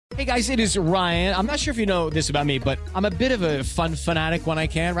Hey guys, it is Ryan. I'm not sure if you know this about me, but I'm a bit of a fun fanatic when I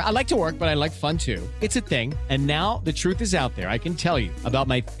can. I like to work, but I like fun too. It's a thing. And now the truth is out there. I can tell you about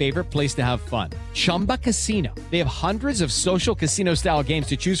my favorite place to have fun. Chumba Casino. They have hundreds of social casino style games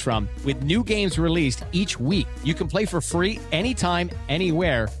to choose from with new games released each week. You can play for free anytime,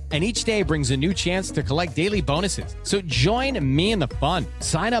 anywhere. And each day brings a new chance to collect daily bonuses. So join me in the fun.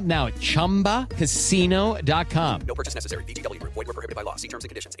 Sign up now at ChumbaCasino.com. No purchase necessary. VGW Group. Void where prohibited by law. See terms and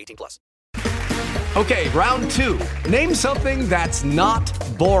conditions. 18+. Okay, round two. Name something that's not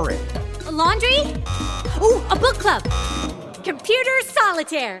boring. A laundry? Ooh, a book club. Computer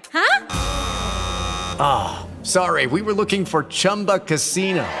solitaire, huh? Ah, sorry, we were looking for Chumba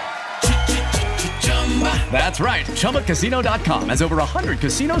Casino. That's right, ChumbaCasino.com has over 100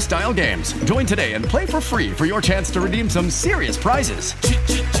 casino-style games. Join today and play for free for your chance to redeem some serious prizes.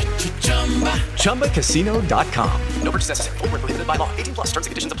 ChumbaCasino.com. No purchase necessary. Void where prohibited by law. 18+. Terms and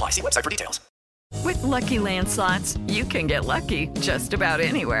conditions apply. See website for details. With Lucky Land Slots, you can get lucky just about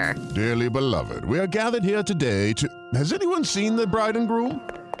anywhere. Dearly beloved, we are gathered here today to... Has anyone seen the bride and groom?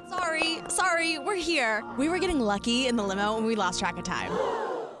 Sorry, we're here. We were getting lucky in the limo and we lost track of time.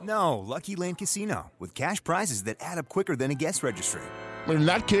 No, Lucky Land Casino, with cash prizes that add up quicker than a guest registry. In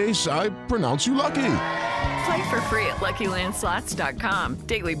that case, I pronounce you lucky. Play for free at LuckyLandSlots.com.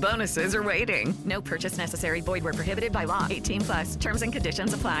 Daily bonuses are waiting. No purchase necessary. Void where prohibited by law. 18+. Terms and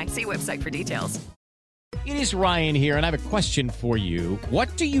conditions apply. See website for details. It is Ryan here, and I have a question for you.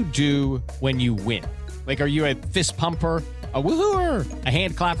 What do you do when you win? Like, are you a fist pumper, a woohooer, a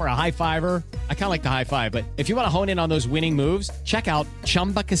hand clapper, a high fiver? I kind of like the high five, but if you want to hone in on those winning moves, check out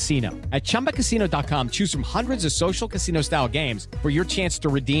Chumba Casino. At ChumbaCasino.com, choose from hundreds of social casino style games for your chance to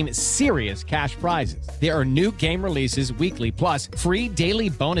redeem serious cash prizes. There are new game releases weekly, plus free daily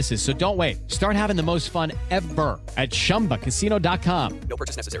bonuses. So don't wait. Start having the most fun ever at ChumbaCasino.com. No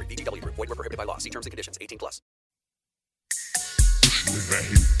purchase necessary. VGW Group. Void where prohibited by law. See terms and conditions. 18+.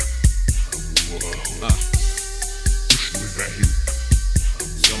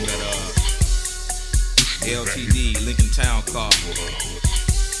 Show me that LTD Lincoln Town car.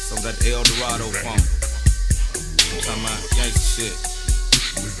 Some of that El Dorado funk. I'm talking about gangsta shit.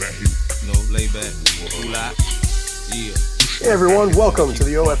 You know, lay back, cool out. Yeah. Hey everyone, welcome to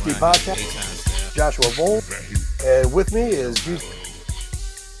the OFD podcast. Joshua Vole, and with me is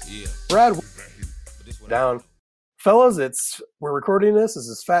Brad down. Fellas, we're recording this. This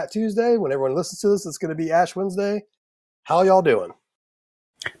is Fat Tuesday. When everyone listens to this, it's going to be Ash Wednesday. How y'all doing?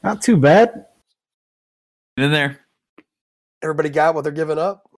 Not too bad. In there. Everybody got what they're giving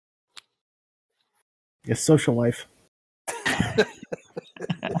up? Your social life.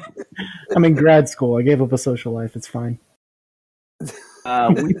 I'm in grad school. I gave up a social life. It's fine.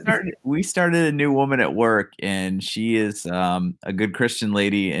 We started a new woman at work, and she is a good Christian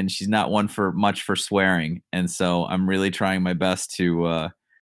lady, and she's not one for swearing. And so I'm really trying my best to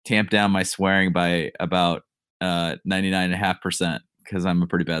tamp down my swearing by about 99.5% because I'm a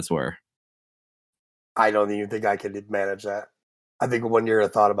pretty bad swearer. I don't even think I could manage that. I think 1 year I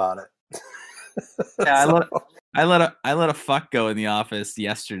thought about it. Yeah, I let a fuck go in the office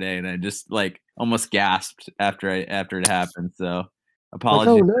yesterday, and I just like almost gasped after it happened. So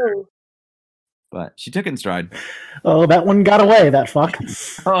apologies. Like, oh no! But she took it in stride. Oh, that one got away. That fuck.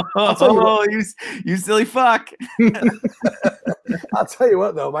 You silly fuck. I'll tell you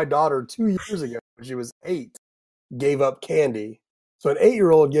what, though, my daughter 2 years ago, when she was 8, gave up candy. So an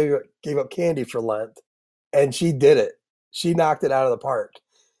 8-year-old gave up candy for Lent, and she did it. She knocked it out of the park.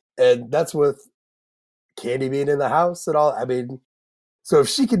 And that's with candy being in the house and all. I mean, so if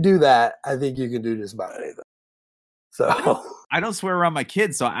she could do that, I think you can do just about anything. So I don't swear around my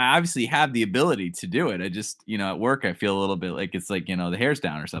kids, so I obviously have the ability to do it. I just, at work, I feel a little bit like it's like, the hair's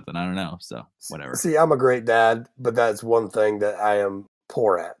down or something. I don't know. So whatever. See, I'm a great dad, but that's one thing that I am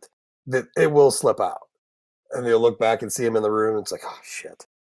poor at. That it will slip out. And you'll look back and see him in the room, and it's like, oh, shit.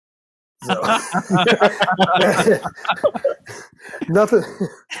 So, nothing.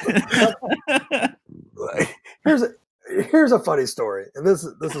 Here's a funny story, and this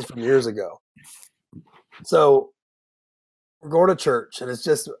is from years ago. So we're going to church, and it's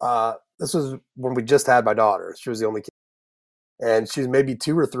just this was when we just had my daughter. She was the only kid, and she was maybe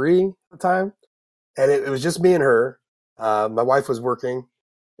 2 or 3 at the time, and it was just me and her. My wife was working,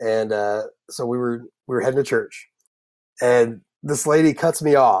 and so we were heading to church, and this lady cuts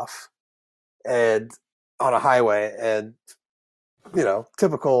me off, and on a highway, and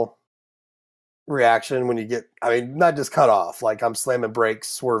typical reaction when you get, not just cut off, like I'm slamming brakes,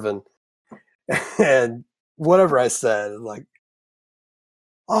 swerving, and whatever I said, like,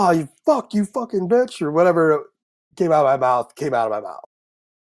 oh, you fucking bitch, or whatever came out of my mouth.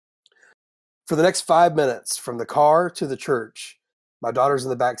 For the next 5 minutes, from the car to the church, my daughter's in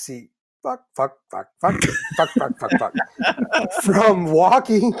the back seat. Fuck. From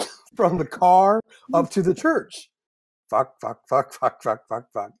walking from the car up to the church. Fuck.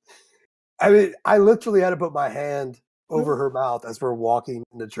 I mean, I literally had to put my hand over her mouth as we're walking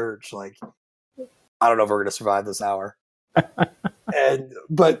into church. Like, I don't know if we're going to survive this hour.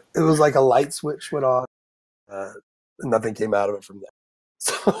 But it was like a light switch went on. Nothing came out of it from there.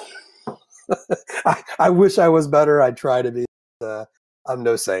 So I wish I was better. I try to be. I'm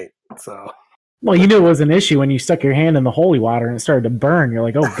no saint. So. Well, you knew it was an issue when you stuck your hand in the holy water and it started to burn. You're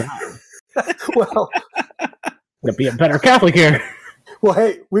like, oh God. Well, to be a better Catholic here. Well,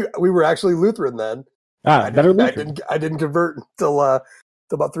 hey, we were actually Lutheran then. Better Lutheran. I didn't convert until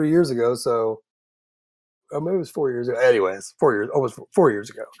about 3 years ago. So, maybe it was 4 years ago. Anyways, 4 years, almost 4 years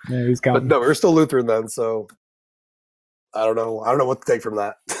ago. Yeah, he's counting. But no, we were still Lutheran then. So, I don't know. I don't know what to take from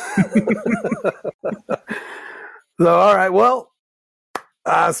that. So, all right. Well,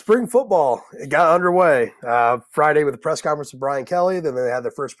 spring football, it got underway Friday with the press conference with Brian Kelly. Then they had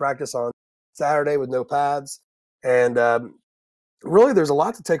their first practice on Saturday with no pads. And really, there's a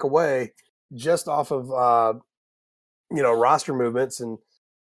lot to take away just off of, roster movements. And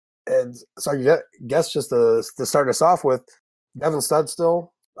so I guess just to start us off with, Devin Studstill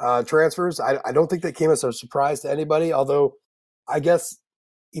transfers. I don't think that came as a surprise to anybody, although I guess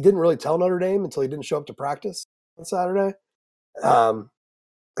he didn't really tell Notre Dame until he didn't show up to practice on Saturday. I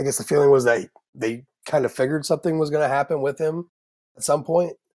guess the feeling was that they kind of figured something was going to happen with him at some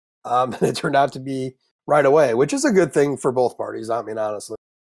point. And it turned out to be right away, which is a good thing for both parties. I mean, honestly,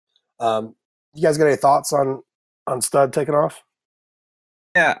 you guys got any thoughts on Stud taking off?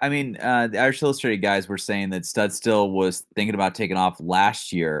 Yeah, I mean, the Irish Illustrated guys were saying that Studstill was thinking about taking off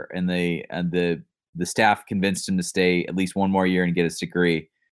last year, and the staff convinced him to stay at least one more year and get his degree.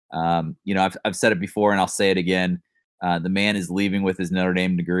 I've said it before, and I'll say it again. The man is leaving with his Notre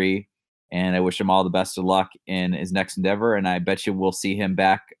Dame degree, and I wish him all the best of luck in his next endeavor. And I bet you we'll see him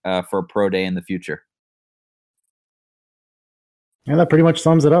back for a pro day in the future. Yeah, that pretty much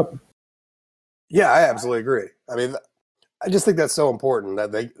sums it up. Yeah, I absolutely agree. I mean, I just think that's so important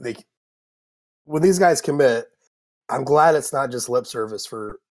that they when these guys commit, I'm glad it's not just lip service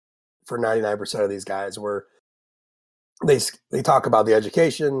for 99% of these guys, where they talk about the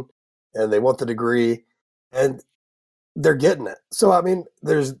education and they want the degree and they're getting it. So I mean,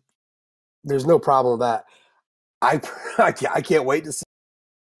 there's no problem with that. I can't wait to see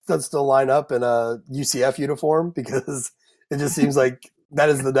Studstill line up in a UCF uniform, because it just seems like that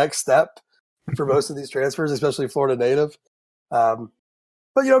is the next step for most of these transfers, especially Florida native. But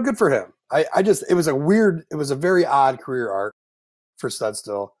good for him. It was a very odd career arc for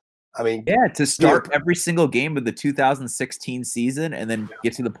Studstill. I mean, yeah, to start every single game of the 2016 season and then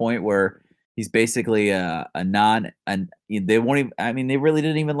get to the point where he's basically they won't even, I mean, they really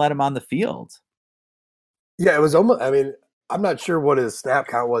didn't even let him on the field. Yeah, it was almost, I mean, I'm not sure what his snap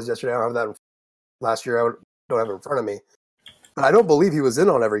count was yesterday. I don't have that last year. I don't have it in front of me. But I don't believe he was in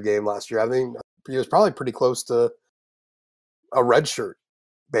on every game last year. I mean, he was probably pretty close to a red shirt,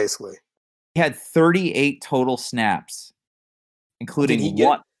 basically. He had 38 total snaps, including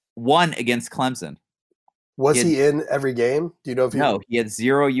one against Clemson. Was he in every game? Do you know if he had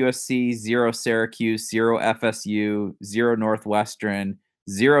 0 USC, 0 Syracuse, 0 FSU, 0 Northwestern,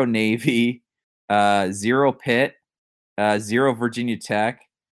 0 Navy, 0 Pitt, 0 Virginia Tech,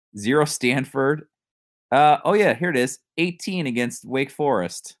 0 Stanford. Here it is. 18 against Wake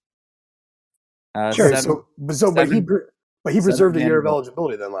Forest. Sure. But he preserved a year of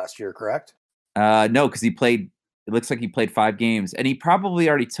eligibility then last year, correct? No, because he played. It looks like he played 5 games, and he probably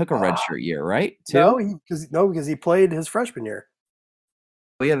already took a redshirt year, right? Because he played his freshman year.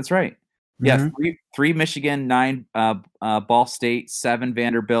 Oh yeah, that's right. Yeah, 3 Michigan, 9 Ball State, 7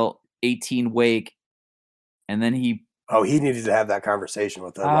 Vanderbilt, 18 Wake, and then he needed to have that conversation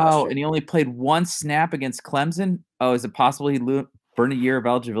with them. And he only played 1 snap against Clemson. Oh, is it possible he burned a year of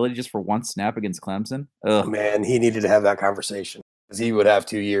eligibility just for 1 snap against Clemson? Ugh. Man, he needed to have that conversation because he would have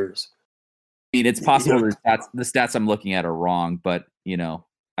 2 years. I mean, it's possible the stats I'm looking at are wrong, but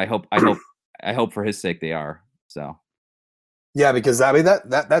I hope for his sake they are. So, yeah, because I mean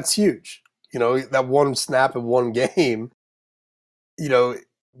that's huge. That 1 snap in 1 game,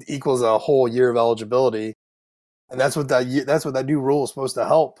 equals a whole year of eligibility, and that's what that new rule is supposed to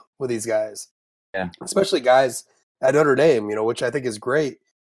help with these guys. Yeah, especially guys at Notre Dame, which I think is great.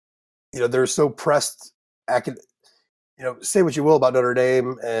 They're so pressed. Say what you will about Notre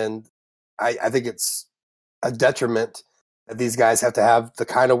Dame, and I think it's a detriment that these guys have to have the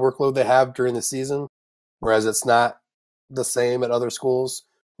kind of workload they have during the season, whereas it's not the same at other schools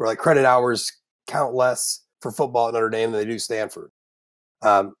where like credit hours count less for football at Notre Dame than they do Stanford.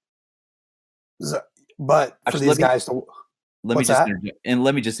 But for Actually, these guys to let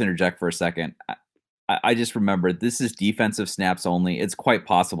me just interject for a second. I just remembered this is defensive snaps only. It's quite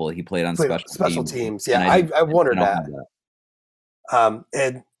possible he played on special teams. Yeah, I wondered that.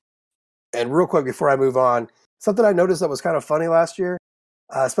 And real quick before I move on, something I noticed that was kind of funny last year,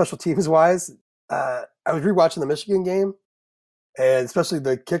 special teams wise. I was rewatching the Michigan game, and especially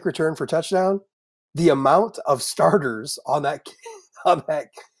the kick return for touchdown. The amount of starters on that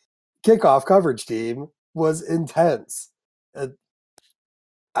kickoff coverage team was intense.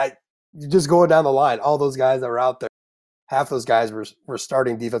 Just going down the line, all those guys that were out there, half those guys were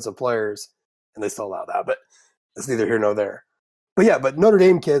starting defensive players, and they still allow that. But it's neither here nor there. But yeah, but Notre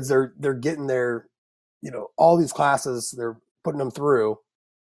Dame kids, they're getting their, all these classes, they're putting them through.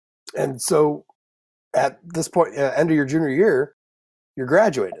 And so at this point, end of your junior year, you're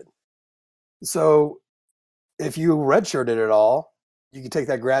graduated. So if you redshirted at all, you can take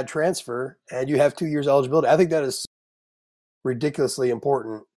that grad transfer and you have 2 years eligibility. I think that is ridiculously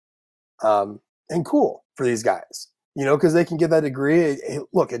important and cool for these guys, because they can get that degree.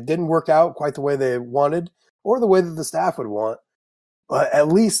 Look, it didn't work out quite the way they wanted or the way that the staff would want, but at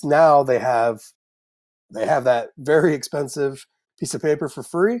least now they have that very expensive piece of paper for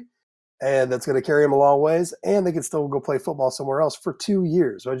free, and that's going to carry them a long ways, and they can still go play football somewhere else for 2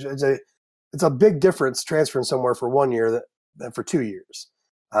 years. It's a big difference transferring somewhere for 1 year than for 2 years.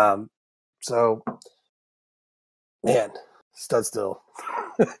 So, man, stud still.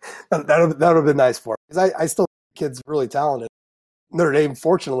 that would have been nice for him. Because I still think the kid's really talented. Notre Dame,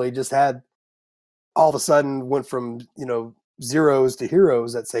 fortunately, just had all of a sudden went from, zeros to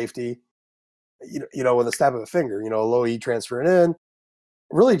heroes at safety, with a snap of a finger, Lowy transferring in.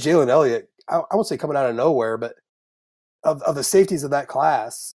 Really, Jalen Elliott, I won't say coming out of nowhere, but of the safeties of that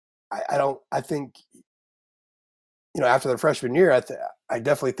class, I think, after the freshman year, I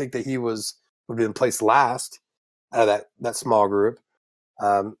definitely think that he would have been placed last out of that small group.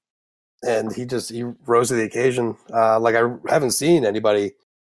 And he rose to the occasion. Like I haven't seen anybody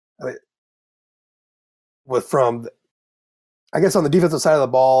I guess on the defensive side of the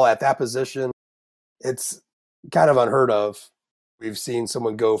ball at that position, it's kind of unheard of. We've seen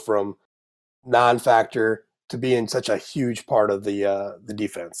someone go from non-factor to being such a huge part of the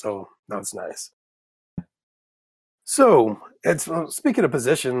defense. So that's nice. So it's speaking of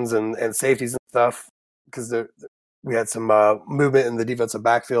positions and safeties and stuff, because we had some movement in the defensive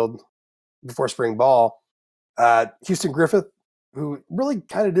backfield before spring ball. Houston Griffith, who really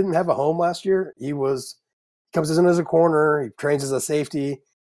kind of didn't have a home last year, comes in as a corner, he trains as a safety,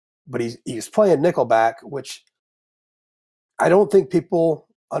 but he's playing nickelback, which I don't think people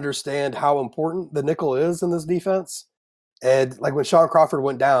understand how important the nickel is in this defense. And like when Sean Crawford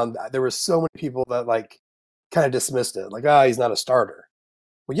went down, there were so many people that kind of dismissed it. Like, he's not a starter.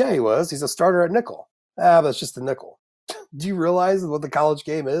 Well, yeah, he was. He's a starter at nickel. That's just the nickel. Do you realize what the college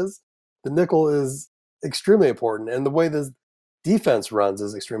game is? The nickel is extremely important, and the way the defense runs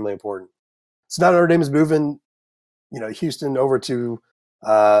is extremely important. So now Notre Dame is moving, Houston over to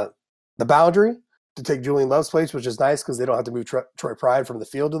the boundary to take Julian Love's place, which is nice because they don't have to move Troy Pride from the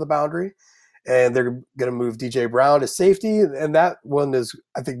field to the boundary. And they're going to move DJ Brown to safety. And that one is,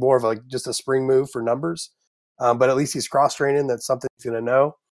 I think, more of just a spring move for numbers. But at least he's cross-training. That's something he's going to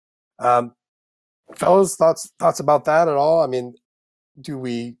know. Fellas, thoughts about that at all? I mean, do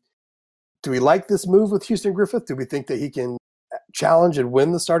we like this move with Houston Griffith? Do we think that he can challenge and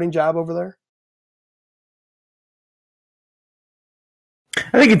win the starting job over there?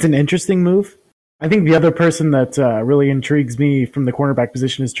 I think it's an interesting move. I think the other person that really intrigues me from the cornerback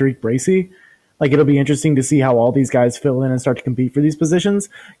position is Tariq Bracy. It'll be interesting to see how all these guys fill in and start to compete for these positions,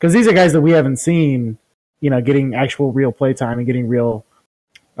 because these are guys that we haven't seen, getting actual real play time and getting real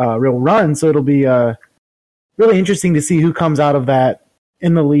run. So it'll be really interesting to see who comes out of that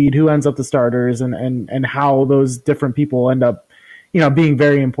in the lead, who ends up the starters, and how those different people end up, being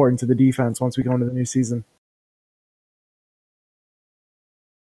very important to the defense once we go into the new season.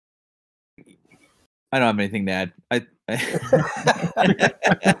 I don't have anything to add.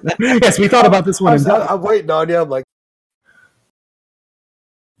 Yes, we thought about this one. I'm waiting on you. I'm like,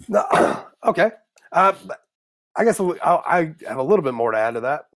 no, okay. I guess I have a little bit more to add to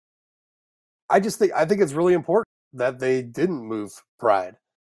that. I think it's really important that they didn't move Pride.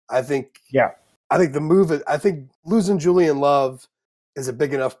 I think losing Julian Love is a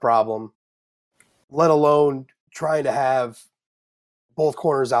big enough problem, let alone trying to have both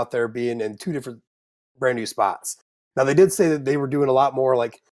corners out there being in two different brand new spots. Now, they did say that they were doing a lot more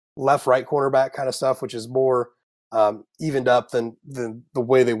left-right cornerback kind of stuff, which is more evened up than the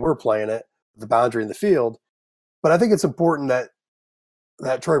way they were playing it. the boundary in the field. But I think it's important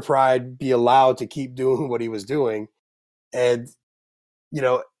that Troy Pride be allowed to keep doing what he was doing. And,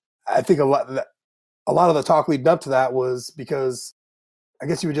 I think a lot of the talk leading up to that was because I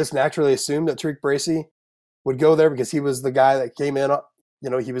guess you would just naturally assume that Tariq Bracy would go there because he was the guy that came in,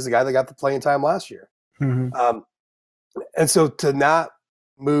 he was the guy that got the playing time last year. Mm-hmm. And so to not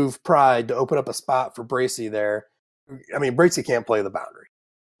move Pride to open up a spot for Bracy there, I mean, Bracy can't play the boundary.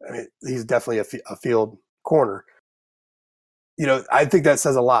 I mean, he's definitely a field corner. I think that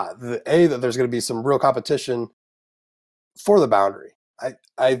says a lot. That there's going to be some real competition for the boundary.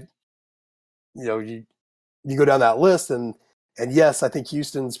 You go down that list and yes, I think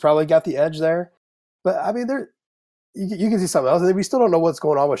Houston's probably got the edge there, but I mean, you can see something else. And we still don't know what's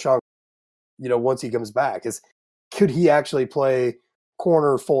going on with Sean, once he comes back. Could he actually play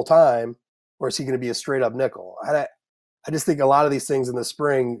corner full time, or is he going to be a straight up nickel? I just think a lot of these things in the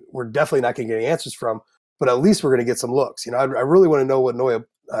spring, we're definitely not going to get answers from, but at least we're going to get some looks. I really want to know what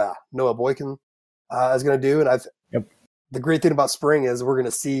Noah Boykin is going to do. And the great thing about spring is we're going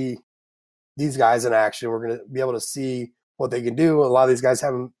to see these guys in action. We're going to be able to see what they can do. A lot of these guys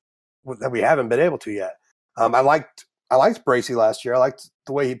we haven't been able to yet. I liked Bracy last year. I liked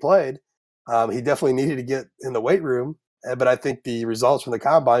the way he played. He definitely needed to get in the weight room, but I think the results from the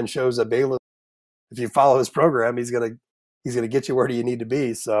combine shows that Bayless, if you follow his program, he's gonna get you where you need to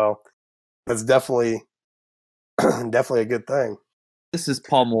be. So that's definitely a good thing. This is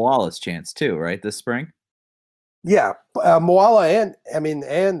Paul Moala's chance too, right? This spring. Yeah, Moala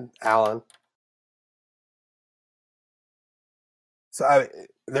and Allen. So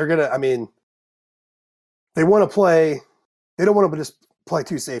they're gonna. I mean, they want to play. They don't want to just play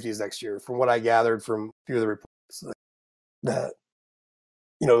two safeties next year, from what I gathered from a few of the reports. That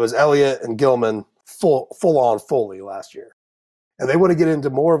it was Elliott and Gilman full on fully last year, and they want to get into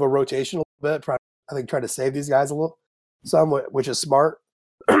more of a rotation a little bit. I think try to save these guys a little, which is smart.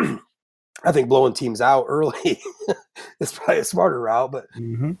 I think blowing teams out early is probably a smarter route, but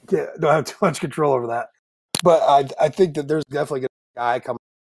don't have too much control over that. But I think that there's definitely a guy coming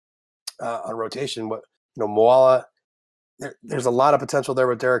on rotation. But Moala, there's a lot of potential there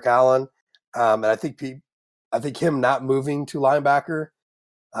with Derek Allen, and I think him not moving to linebacker.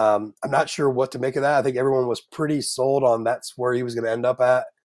 I'm not sure what to make of that. I think everyone was pretty sold on that's where he was going to end up at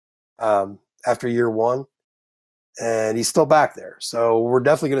after year one. And he's still back there. So we're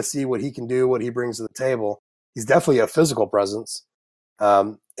definitely going to see what he can do, what he brings to the table. He's definitely a physical presence.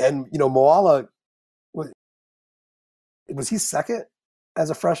 And, Moala, was he second as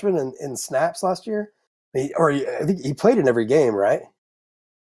a freshman in snaps last year? I think he played in every game, right?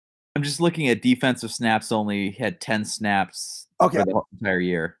 I'm just looking at defensive snaps only. He had 10 snaps for the entire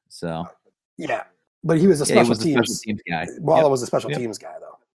year. So yeah, but he was a special teams guy. Moala was a special teams guy,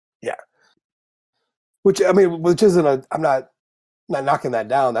 though. Yeah. Which isn't I'm not knocking that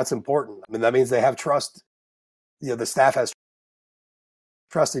down. That's important. I mean, that means they have trust. The staff has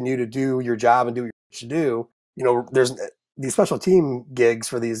trust in you to do your job and do what you should do. There's these special team gigs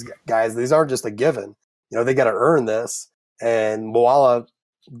for these guys. These aren't just a given. They got to earn this. And Moala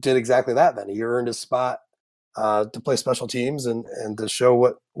did exactly that. Then he earned his spot to play special teams and to show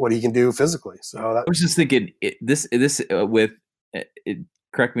what he can do physically. So I was just thinking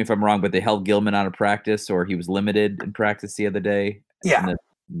correct me if I'm wrong, but they held Gilman out of practice, or he was limited in practice the other day. Yeah.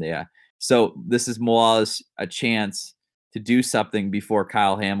 Yeah. So this is Moala's a chance to do something before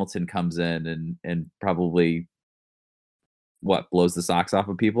Kyle Hamilton comes in and probably blows the socks off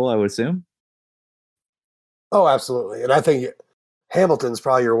of people, I would assume. Oh, absolutely. And I think Hamilton's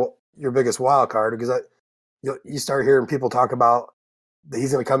probably your biggest wild card, because you start hearing people talk about that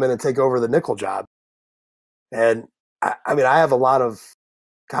he's going to come in and take over the nickel job. And I have a lot of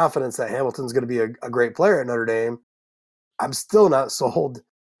confidence that Hamilton's going to be a great player at Notre Dame. I'm still not sold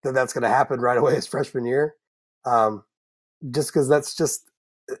that that's going to happen right away his freshman year. Just because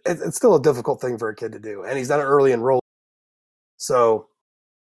it's still a difficult thing for a kid to do. And he's not an early enroll. So,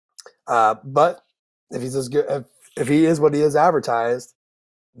 but if he's as good, if he is what he is advertised,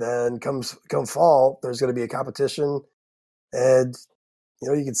 then come fall, there's going to be a competition, and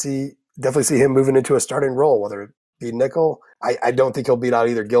you can definitely see him moving into a starting role, whether it be nickel. I don't think he'll beat out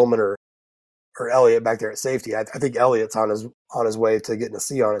either Gilman or Elliott back there at safety. I think Elliott's on his way to getting a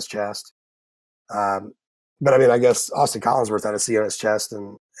C on his chest. But I guess Austin Collinsworth had a C on his chest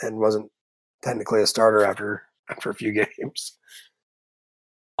and wasn't technically a starter after a few games.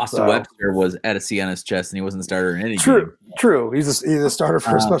 Austin Webster was at a C on his chest, and he wasn't a starter in any game. Yeah. True. He's a starter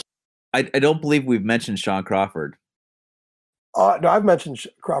for a special. I don't believe we've mentioned Sean Crawford. No, I've mentioned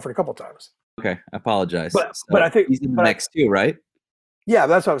Crawford a couple times. Okay, I apologize. But I think he's in the next two, right? Yeah,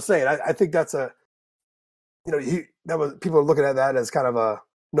 that's what I'm saying. I think that's people are looking at that as kind of a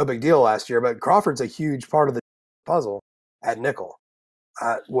no big deal last year, but Crawford's a huge part of the puzzle at nickel.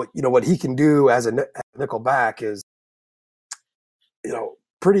 What he can do as a nickel back is,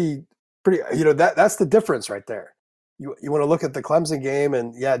 pretty. That's the difference right there. You want to look at the Clemson game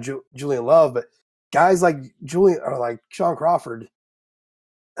and Julian Love, but guys like Julian or like Sean Crawford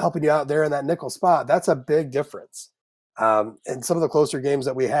helping you out there in that nickel spot, that's a big difference. And some of the closer games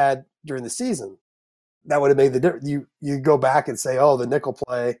that we had during the season, that would have made the difference. You go back and say, oh, the nickel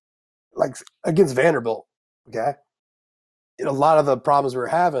play, like against Vanderbilt, okay? A lot of the problems we were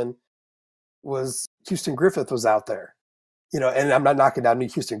having was Houston Griffith was out there, and I'm not knocking down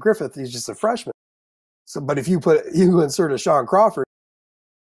Houston Griffith. He's just a freshman. So, but if you insert a Sean Crawford,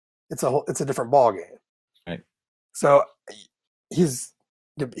 it's a different ball game. Right. So he's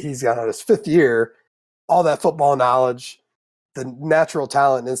got his 5th year, all that football knowledge, the natural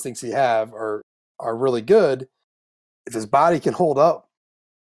talent and instincts he have are really good. If his body can hold up,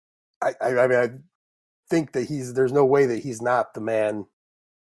 I think that there's no way that he's not the man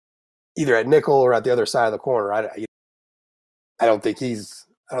either at nickel or at the other side of the corner. I don't think he's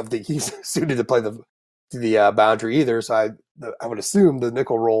suited to play the boundary either. So I would assume the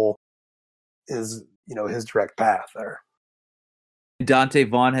nickel role is his direct path there. Dante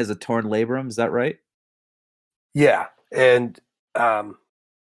Vaughn has a torn labrum. Is that right? Yeah, and I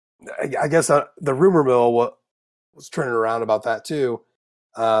guess the rumor mill was turning around about that too,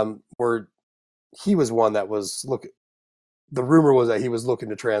 where he was one that was the rumor was that he was looking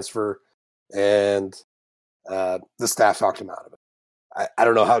to transfer, and the staff talked him out of it. I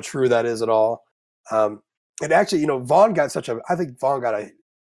don't know how true that is at all. And actually, Vaughn got a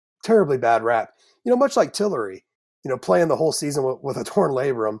terribly bad rap. Much like Tillery, playing the whole season with a torn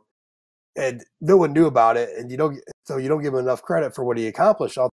labrum, and no one knew about it, and you don't give him enough credit for what he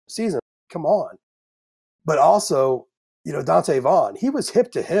accomplished all the season. Come on. But also, Dante Vaughn, he was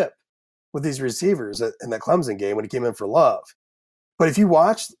hip to hip with these receivers in that Clemson game when he came in for Love. But if you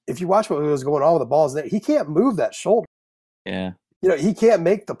watch what was going on with the balls, he can't move that shoulder. Yeah. He can't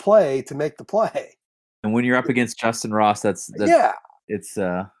make the play to make the play. And when you're up against Justin Ross, it's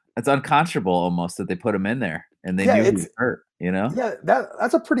unconscionable almost that they put him in there and they knew he was hurt. Yeah,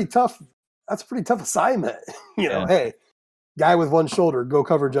 that's a pretty tough assignment. Hey, guy with one shoulder, go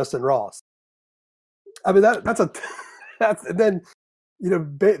cover Justin Ross. I mean then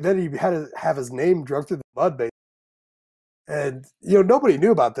he had to have his name drugged through the mud, basically. And nobody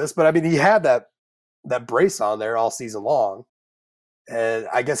knew about this, but I mean he had that brace on there all season long, and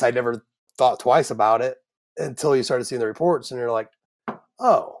I guess I never thought twice about it until you started seeing the reports, and you're like,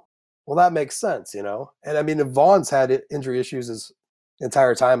 oh, well that makes sense, And I mean, Vaughn's had injury issues his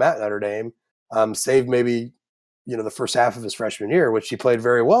entire time at Notre Dame, save maybe the first half of his freshman year, which he played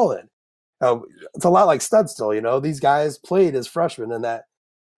very well in. It's a lot like Studstill, these guys played as freshmen in that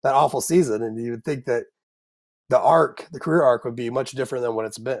awful season, and you would think that the career arc would be much different than what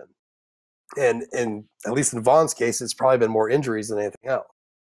it's been. And at least in Vaughn's case, it's probably been more injuries than anything else,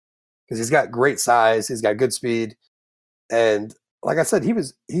 because he's got great size, he's got good speed, and like I said,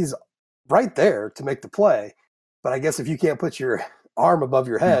 he's right there to make the play. But I guess if you can't put your arm above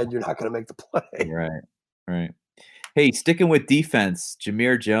your head, you're not going to make the play. Right. Hey, sticking with defense,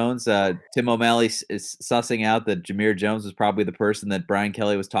 Jameer Jones. Tim O'Malley is sussing out that Jameer Jones was probably the person that Brian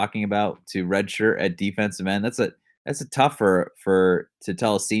Kelly was talking about to redshirt at defensive end. That's a tough for to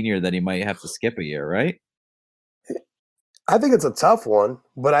tell a senior that he might have to skip a year, right? I think it's a tough one,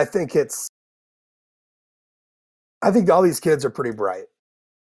 but I think all these kids are pretty bright,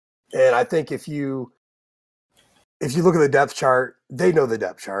 and I think if you look at the depth chart, they know the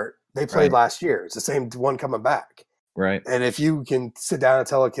depth chart. They played last year. It's the same one coming back. Right. And if you can sit down and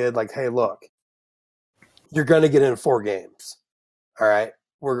tell a kid like, hey, look, you're going to get in 4 games. All right.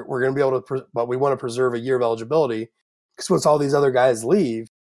 We're going to be able to, but we want to preserve a year of eligibility, because once all these other guys leave,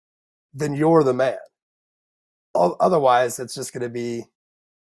 then you're the man. Otherwise, it's just going to be,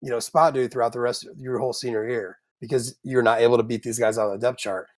 spot dude throughout the rest of your whole senior year, because you're not able to beat these guys on the depth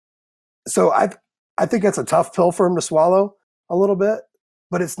chart. So I think that's a tough pill for him to swallow a little bit,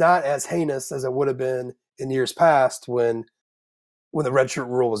 but it's not as heinous as it would have been in years past when the redshirt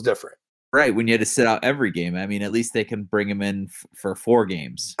rule was different. Right, when you had to sit out every game. I mean, at least they can bring him in for 4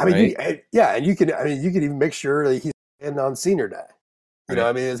 games. I mean, and you can even make sure that he's in on senior day. You know,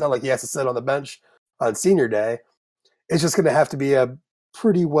 I mean, it's not like he has to sit on the bench on senior day. It's just going to have to be a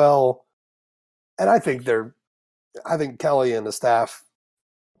pretty well, and I think Kelly and the staff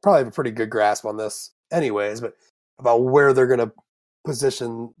probably have a pretty good grasp on this anyways, but about where they're going to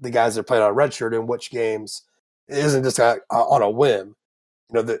position the guys that are playing on redshirt in which games. It isn't just on a whim.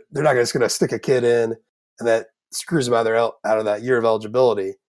 they're not just going to stick a kid in and that screws them out of that year of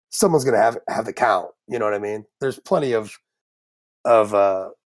eligibility. Someone's going to have the count. You know what I mean? There's plenty of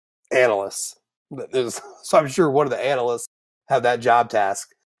analysts. So I'm sure one of the analysts have that job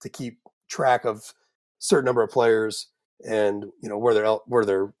task to keep track of a certain number of players and where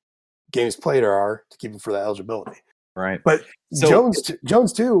their games played are to keep them for that eligibility. Right. But so,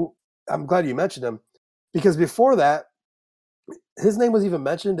 Jones too. I'm glad you mentioned him because before that, his name was even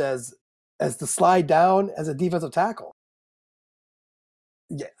mentioned as the slide down as a defensive tackle.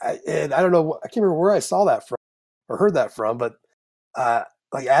 Yeah, and I don't know. I can't remember where I saw that from or heard that from, but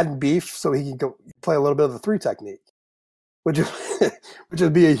like adding beef so he can go play a little bit of the 3 technique, which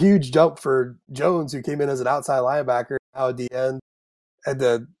would be a huge jump for Jones, who came in as an outside linebacker. Now at the end, had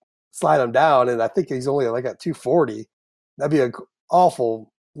to slide him down, and I think he's only like at 240. That'd be an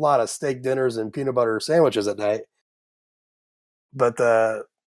awful lot of steak dinners and peanut butter sandwiches at night. But I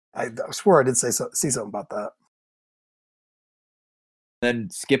swear I did see something about that. Then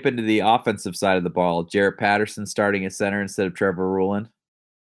skip into the offensive side of the ball. Jarrett Patterson starting at center instead of Trevor Ruland.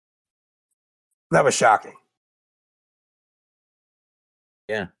 That was shocking.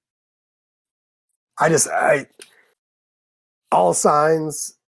 Yeah. All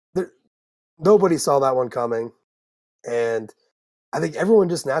signs, nobody saw that one coming. And I think everyone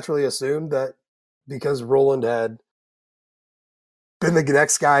just naturally assumed that because Ruland had been the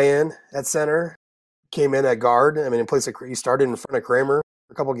next guy in at center, came in at guard. I mean, he started in front of Kramer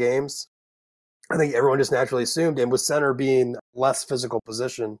a couple games. I think everyone just naturally assumed, and with center being a less physical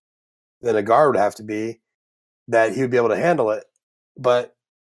position than a guard would have to be, that he would be able to handle it.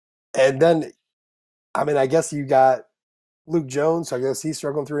 And then, I mean, I guess you got Luke Jones, so I guess he's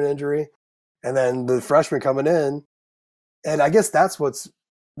struggling through an injury. And then the freshman coming in. And I guess that's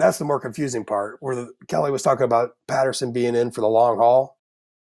the more confusing part, where Kelly was talking about Patterson being in for the long haul.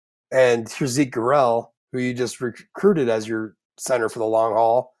 And here's Zeke Garrell, who you just recruited as your center for the long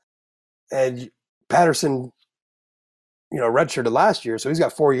haul. And Patterson, redshirted last year, so he's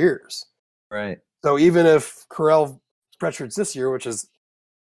got 4 years. Right. So even if Garrell redshirts this year, which is,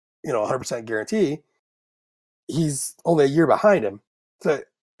 100% guarantee, he's only a year behind him. So,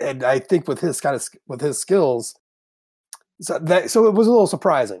 and I think with his skills, so it was a little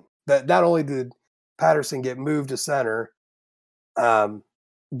surprising that not only did Patterson get moved to center,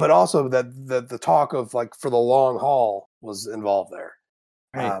 but also that the talk of like for the long haul was involved there.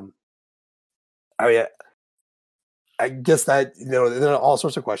 Right. I guess that then all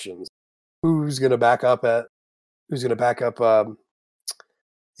sorts of questions. Who's going to back up at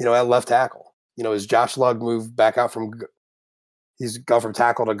left tackle? Is Josh Lugg moved back out he's gone from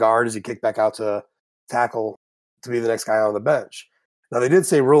tackle to guard? Is he kicked back out to tackle to be the next guy on the bench? Now, they did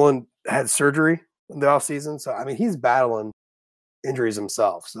say Ruland had surgery in the offseason, so I mean he's battling injuries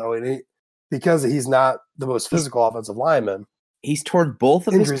himself. So because he's not the most physical offensive lineman, he's torn both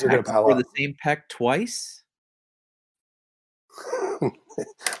of his pecs for the same pec twice.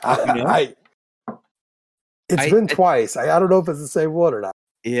 It's been twice. I don't know if it's the same one or not.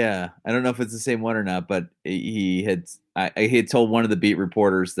 Yeah, I don't know if it's the same one or not, but he had told one of the beat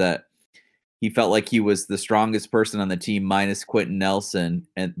reporters that he felt like he was the strongest person on the team minus Quentin Nelson,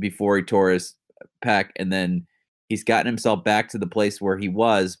 and before he tore his pec, and then he's gotten himself back to the place where he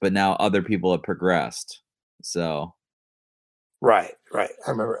was, but now other people have progressed. So, right. I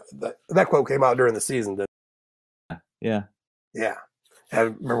remember that quote came out during the season. Didn't it? Yeah. I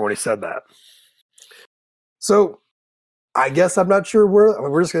remember when he said that. So, I guess I'm not sure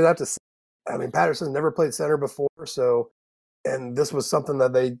we're just going to have to see. I mean, Patterson's never played center before, and this was something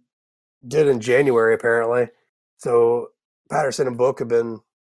that they did in January, apparently. So Patterson and Book have been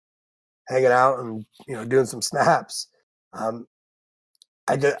hanging out and, doing some snaps.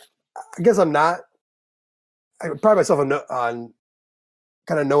 I guess I pride myself on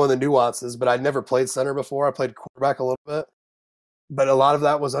kind of knowing the nuances, but I'd never played center before. I played quarterback a little bit, but a lot of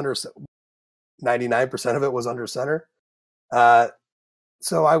that was 99% of it was under center.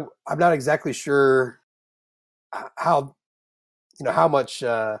 So I'm not exactly sure how much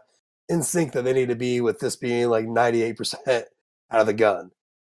in sync that they need to be with this being like 98% out of the gun.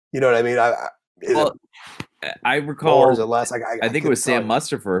 You know what I mean? I recall, or is it less? I think it was Sam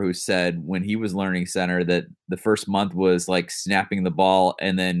Mustafer who said when he was learning center that the first month was like snapping the ball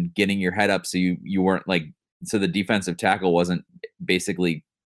and then getting your head up so you weren't so the defensive tackle wasn't basically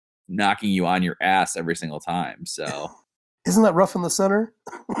knocking you on your ass every single time. So isn't that rough in the center?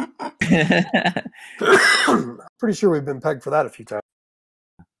 I'm pretty sure we've been pegged for that a few times.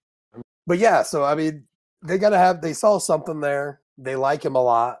 But yeah, so I mean, they saw something there. They like him a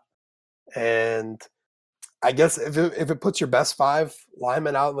lot. And I guess if it puts your best 5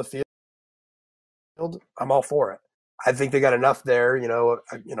 linemen out in the field, I'm all for it. I think they got enough there,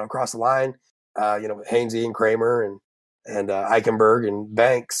 across the line, Hainsey and Kramer and Eichenberg and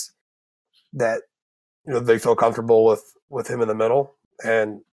Banks that, they feel comfortable with him in the middle.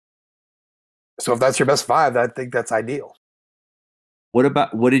 And so if that's your best 5, I think that's ideal.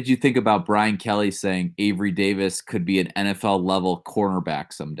 What did you think about Brian Kelly saying Avery Davis could be an NFL level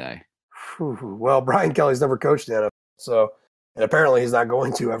cornerback someday? Well, Brian Kelly's never coached the NFL, and apparently he's not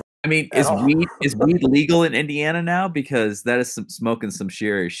going to ever. I mean, is weed legal in Indiana now? Because that is smoking some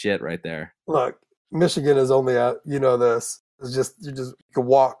serious shit right there. Look, Michigan is only this. It's just you can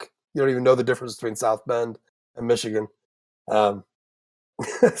walk. You don't even know the difference between South Bend and Michigan. So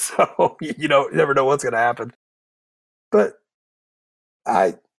you never know what's going to happen. But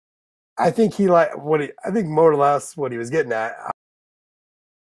I think I think more or less what he was getting at,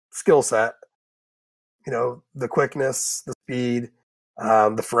 skill set, the quickness, the speed,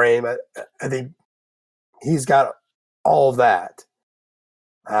 the frame. I think he's got all of that.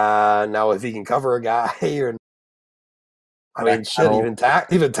 Now, if he can cover a guy, even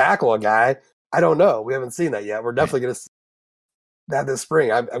tackle a guy, I don't know. We haven't seen that yet. We're definitely going to see that this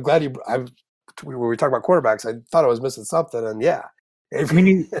spring. I'm glad when we talk about quarterbacks, I thought I was missing something, and yeah. I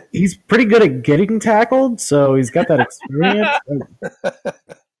mean, he's pretty good at getting tackled, so he's got that experience.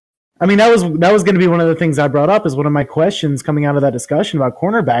 I mean, that was going to be one of the things I brought up as one of my questions coming out of that discussion about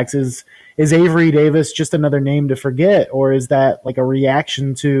cornerbacks is Avery Davis just another name to forget, or is that like a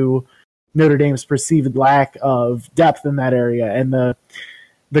reaction to Notre Dame's perceived lack of depth in that area and the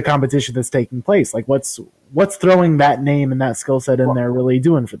competition that's taking place? Like, what's throwing that name and that skill set in there really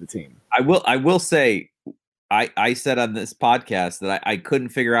doing for the team? I will say, I said on this podcast that I couldn't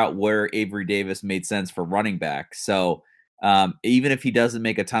figure out where Avery Davis made sense for running back. So even if he doesn't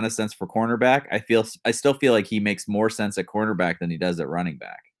make a ton of sense for cornerback, I still feel like he makes more sense at cornerback than he does at running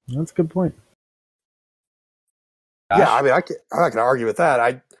back. That's a good point. Gosh. Yeah, I mean, I'm not going to argue with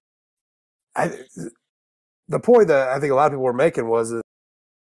that. The point that I think a lot of people were making was that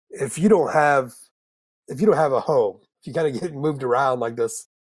if you don't have a home, if you kind of get moved around like this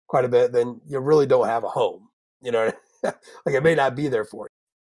quite a bit, then you really don't have a home. Like it may not be there for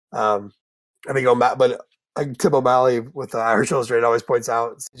you. I think but like Tim O'Malley with Irish Illustrated always points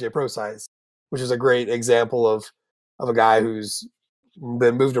out CJ Prosise, which is a great example of a guy who's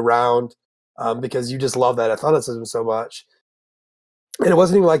been moved around because you just love that athleticism so much. And it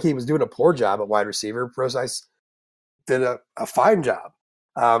wasn't even like he was doing a poor job at wide receiver. Prosise did a fine job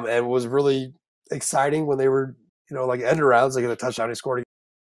and was really exciting when they were, like end arounds, like in a touchdown he scored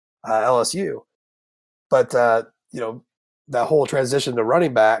against LSU. But, that whole transition to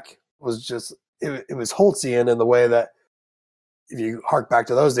running back was just, it was Holtzian in the way that if you hark back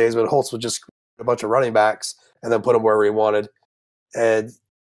to those days when Holtz would just a bunch of running backs and then put them wherever he wanted. And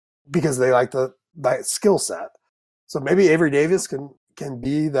because they like that skill set. So maybe Avery Davis can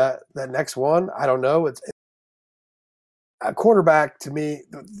be that next one. I don't know. It's a quarterback to me.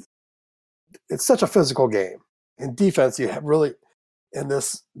 It's such a physical game. In defense, you have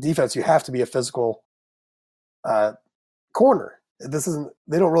to be a physical corner.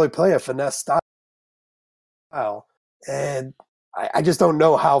 They don't really play a finesse style. And I just don't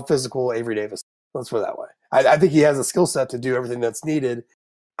know how physical Avery Davis is. Let's put it that way. I think he has a skill set to do everything that's needed.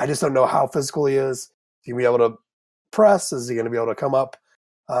 I just don't know how physical he is. Is he going to be able to press? Is he going to be able to come up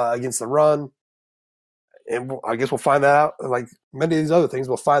against the run? And I guess we'll find that out. Like many of these other things,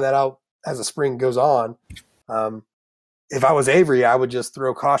 we'll find that out as the spring goes on. If I was Avery, I would just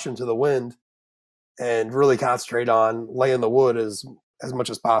throw caution to the wind and really concentrate on laying the wood as much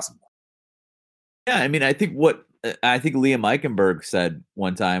as possible. Yeah, I mean, I think Liam Eichenberg said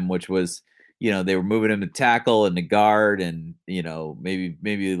one time, which was, they were moving him to tackle and to guard and,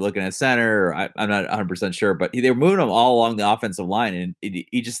 maybe looking at center. Or I'm not 100% sure, but they were moving him all along the offensive line. And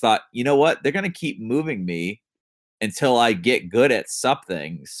he just thought, you know what? They're going to keep moving me until I get good at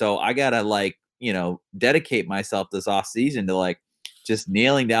something. So I got to dedicate myself this off season to just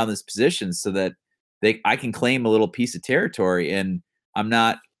nailing down this position so that I can claim a little piece of territory. And I'm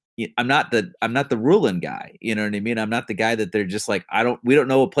not the ruling guy. You know what I mean? I'm not the guy that they're just like, we don't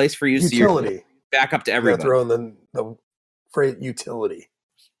know a place for you. Utility. So back up to everybody. Throw in the phrase utility.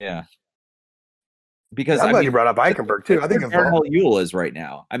 Yeah. Because I'm glad you brought up Eichenberg too. I think Darnell Ewell is right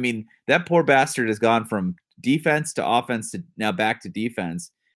now. I mean, that poor bastard has gone from defense to offense to now back to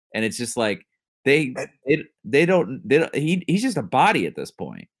defense. And it's just like, he's just a body at this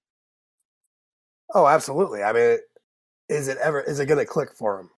point. Oh, absolutely. I mean, is it going to click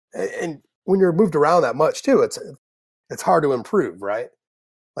for him? And when you're moved around that much too, it's hard to improve, right?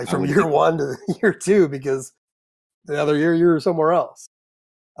 Like from year one to year two, because The other year, you're somewhere else.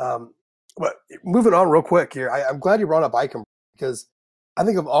 But moving on real quick here, I'm glad you brought up Eichenberg because I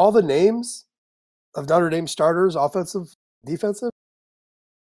think of all the names of Notre Dame starters, offensive, defensive,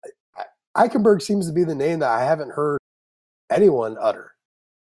 Eichenberg seems to be the name that I haven't heard anyone utter,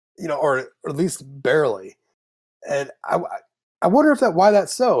 or at least barely. And I wonder why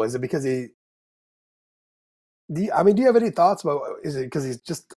that's so. Is it because do you have any thoughts about, is it because he's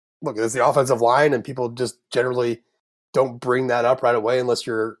just, look, it's the offensive line and people just generally don't bring that up right away unless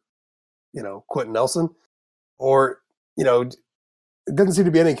you're, Quentin Nelson, or, it doesn't seem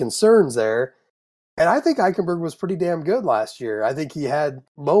to be any concerns there. And I think Eichenberg was pretty damn good last year. I think he had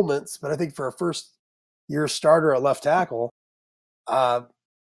moments, but I think for a first-year starter at left tackle, I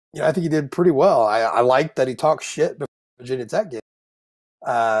think he did pretty well. I liked that he talked shit before the Virginia Tech game.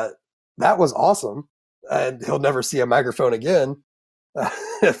 That was awesome. And he'll never see a microphone again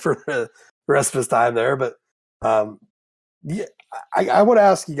for the rest of his time there. But I want to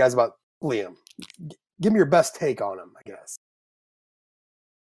ask you guys about Liam. Give me your best take on him, I guess.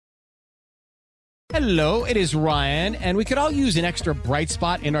 Hello, it is Ryan, and we could all use an extra bright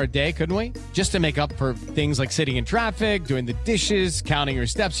spot in our day, couldn't we? Just to make up for things like sitting in traffic, doing the dishes, counting your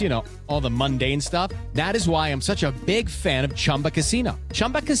steps, all the mundane stuff. That is why I'm such a big fan of Chumba Casino.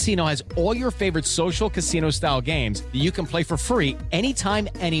 Chumba Casino has all your favorite social casino-style games that you can play for free anytime,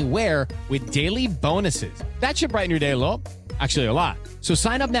 anywhere with daily bonuses. That should brighten your day a little. Actually, a lot. So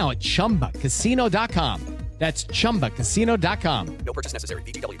sign up now at ChumbaCasino.com. That's ChumbaCasino.com. No purchase necessary.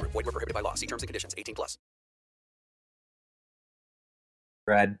 VGW Group. Void where prohibited by law. See terms and conditions. 18+.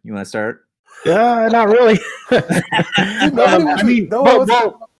 Brad, you want to start? Yeah, not really.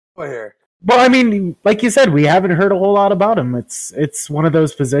 Like you said, we haven't heard a whole lot about him. It's one of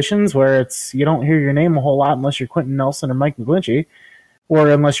those positions where you don't hear your name a whole lot unless you're Quentin Nelson or Mike McGlinchey, or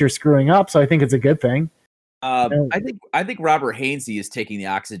unless you're screwing up. So I think it's a good thing. I think Robert Hainsey is taking the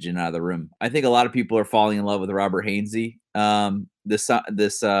oxygen out of the room. I think a lot of people are falling in love with Robert Hainsey this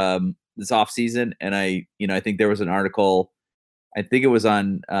off season, and I think there was an article, I think it was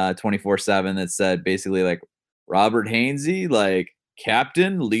on 24/7 that said basically like Robert Hainsey, like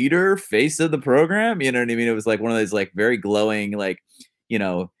captain, leader, face of the program. You know what I mean? It was like one of those like very glowing, like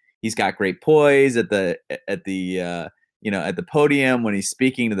he's got great poise at the podium when he's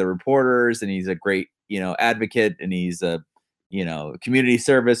speaking to the reporters, and he's a great advocate, and he's a community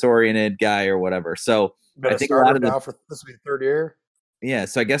service oriented guy or whatever. So I think a lot of now for this will be the third year. Yeah,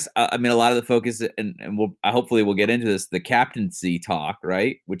 so I guess a lot of the focus, and hopefully we'll get into this, the captaincy talk,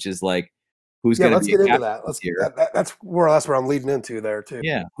 right? Which is like who's going to be a captain. That's more or less where I'm leading into there too.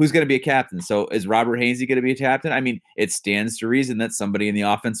 Yeah, who's going to be a captain? So is Robert Hainsey going to be a captain? I mean, it stands to reason that somebody in the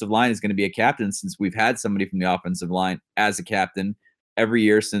offensive line is going to be a captain, since we've had somebody from the offensive line as a captain every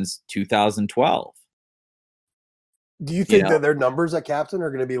year since 2012. Do you think that their numbers at captain are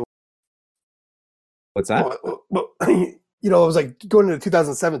going to be? What's that? It was like going into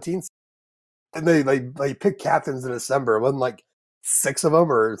 2017, and they picked captains in December. It wasn't like 6 of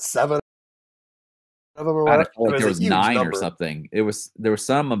them or 7 of them, or I feel like there was 9 number. or something. There was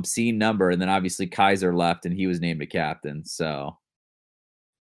some obscene number, and then obviously Kaiser left, and he was named a captain. So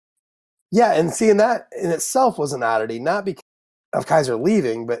yeah, and seeing that in itself was an oddity, not because of Kaiser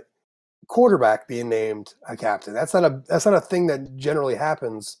leaving, but quarterback being named a captain. That's not a thing that generally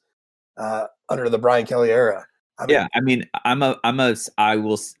happens under the Brian Kelly era. I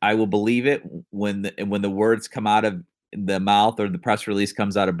will believe it when the words come out of the mouth, or the press release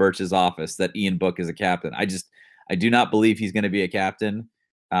comes out of Birch's office that Ian Book is a captain. I do not believe he's going to be a captain.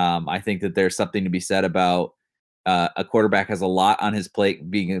 I think that there's something to be said about a quarterback has a lot on his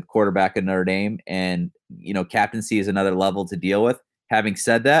plate being a quarterback in Notre Dame, and captaincy is another level to deal with. Having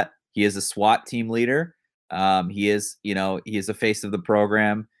said that, he is a SWAT team leader. He is a face of the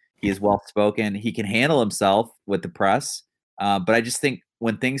program. He is well spoken. He can handle himself with the press. But I just think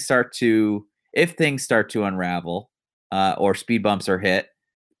if things start to unravel, or speed bumps are hit,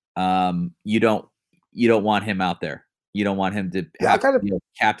 you don't want him out there. You don't want him to have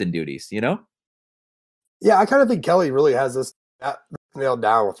captain duties. Yeah, I kind of think Kelly really has this nailed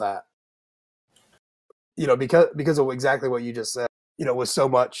down with that. Because of exactly what you just said. With so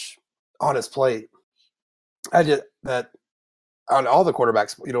much on his plate, that on all the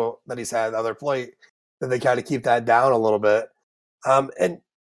quarterbacks, that he's had on their plate, that they kind of keep that down a little bit. And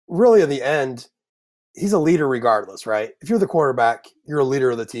really in the end, he's a leader regardless, right? If you're the quarterback, you're a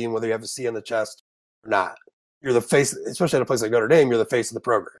leader of the team, whether you have a C on the chest or not. You're the face, especially at a place like Notre Dame, you're the face of the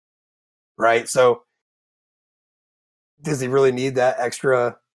program, right? So does he really need the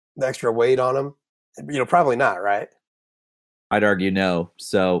extra weight on him? Probably not, right? I'd argue no.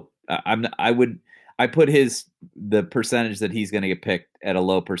 So I I put the percentage that he's going to get picked at a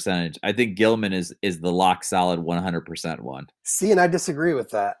low percentage. I think Gilman is the lock solid 100% one. See, and I disagree with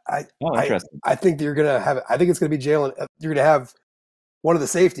that. Interesting. I think that you're going to have. I think it's going to be Jalen. You're going to have one of the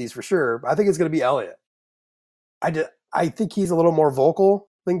safeties for sure. I think it's going to be Elliott. I think he's a little more vocal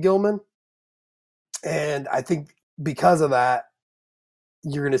than Gilman, and I think because of that,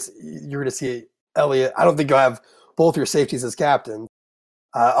 you're going to see Elliott. I don't think you'll have both your safeties as captains.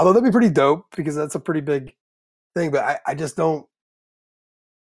 Although that'd be pretty dope because that's a pretty big thing. But I just don't.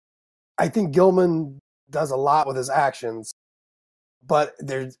 I think Gilman does a lot with his actions, but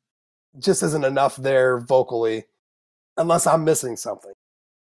there just isn't enough there vocally, unless I'm missing something.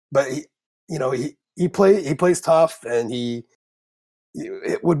 But he plays tough, and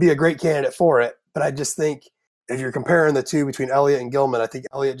it would be a great candidate for it. But I just think if you're comparing the two between Elliott and Gilman, I think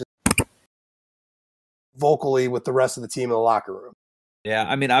Elliott just vocally with the rest of the team in the locker room. Yeah,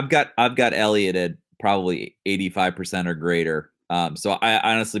 I mean, I've got Elliott at probably 85% or greater. So I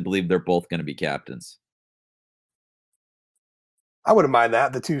honestly believe they're both going to be captains. I wouldn't mind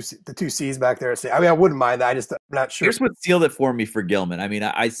that. The two C's back there. I mean, I wouldn't mind that. I'm not sure. Here's what sealed it for me for Gilman. I mean,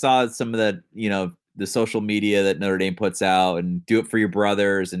 I saw some of the social media that Notre Dame puts out and do it for your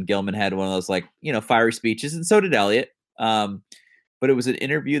brothers. And Gilman had one of those fiery speeches, and so did Elliott. But it was an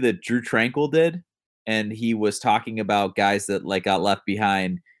interview that Drew Tranquil did. And he was talking about guys that got left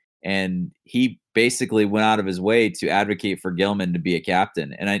behind, and he basically went out of his way to advocate for Gilman to be a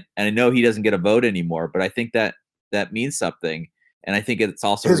captain. And I know he doesn't get a vote anymore, but I think that means something. And I think it's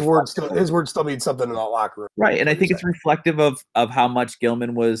also his words still mean something in the locker room, right? And I think it's reflective of how much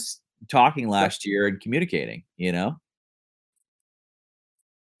Gilman was talking last year and communicating.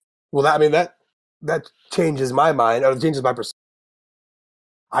 Well, that changes my mind. Or it changes my perspective.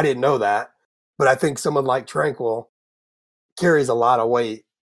 I didn't know that. But I think someone like Tranquil carries a lot of weight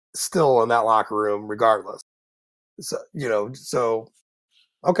still in that locker room, regardless. So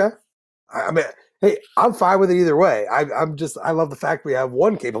okay. I mean, hey, I'm fine with it either way. I love the fact we have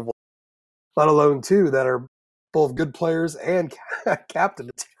one capable, let alone two that are both good players and captain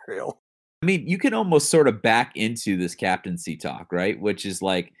material. I mean, you can almost sort of back into this captaincy talk, right? Which is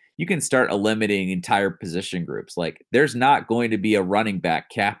you can start eliminating entire position groups. There's not going to be a running back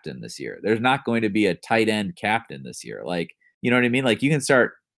captain this year. There's not going to be a tight end captain this year. You know what I mean? You can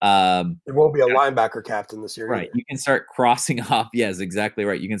start. There won't be a linebacker captain this year. Right. Either. You can start crossing off. Yes, exactly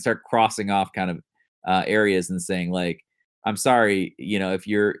right. You can start crossing off kind of areas and saying I'm sorry, if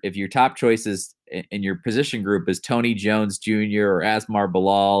your top choices in your position group is Tony Jones Jr. or Asmar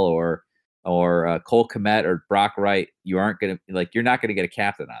Bilal or Cole Kmet or Brock Wright, you aren't going to you're not going to get a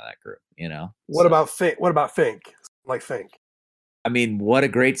captain out of that group, What about Fink? Fink? I mean, what a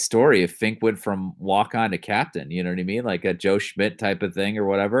great story if Fink went from walk on to captain, you know what I mean? Like a Joe Schmidt type of thing or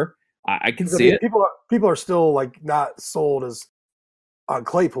whatever. I can see it. People are still not sold as on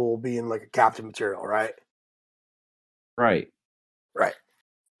Claypool being a captain material, right? Right.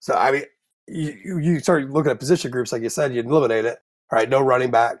 So I mean, you start looking at position groups, like you said, you'd eliminate it. All right, no running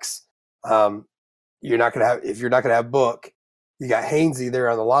backs. You're not gonna have Book. You got Hainsey there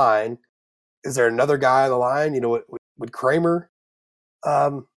on the line. Is there another guy on the line? Would Kramer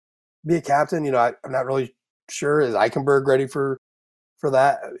be a captain? I'm not really sure. Is Eichenberg ready for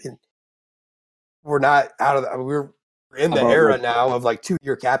that? We're not out of. We're in the era now of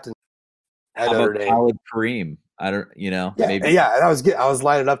 2-year captains at Notre Dame. Khalid Kareem. I don't. Maybe. Yeah. And I was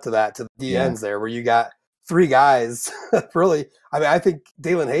lining up to the ends there, where you got 3 guys. Really, I mean, I think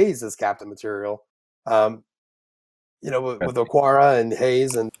Dalen Hayes is captain material. With Okwara and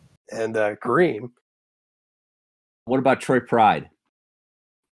Hayes and Kareem. What about Troy Pride?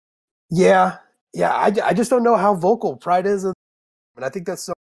 Yeah. I just don't know how vocal Pride is, and I think that's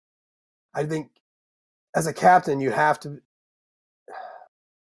so. I think as a captain, you have to.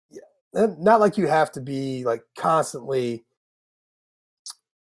 Not like you have to be constantly.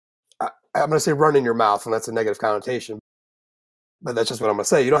 I'm going to say running your mouth, and that's a negative connotation. But that's just what I'm going to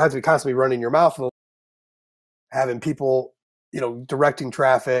say. You don't have to be constantly running your mouth, having people, directing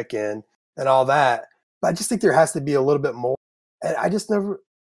traffic and all that. But I just think there has to be a little bit more. And I just never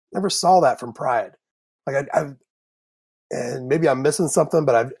saw that from Pride. And maybe I'm missing something,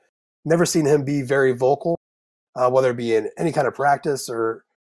 but I've never seen him be very vocal, whether it be in any kind of practice or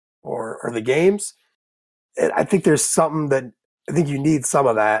the games. And I think there's something that I think you need some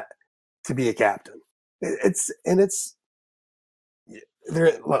of that to be a captain. Let's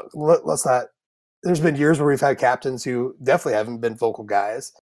not. There's been years where we've had captains who definitely haven't been vocal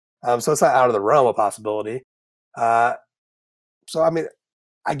guys, so it's not out of the realm of possibility. So I mean,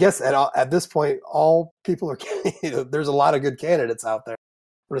 I guess at this point, all people are. There's a lot of good candidates out there.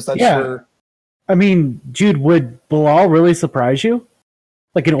 We're just not sure. I mean, Jude, would Bilal really surprise you?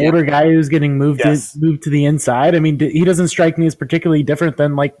 Like an older guy who's getting moved moved to the inside. I mean, he doesn't strike me as particularly different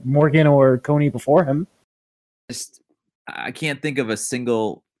than like Morgan or Coney before him. I can't think of a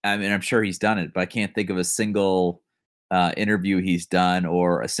single. I mean, I'm sure he's done it, but I can't think of a single interview he's done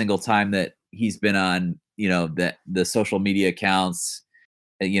or a single time that he's been on. That the social media accounts,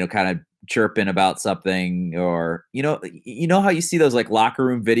 kind of chirping about something, or how you see those like locker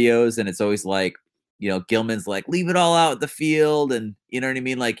room videos, and it's always like. Gilman's like, leave it all out at the field. And you know what I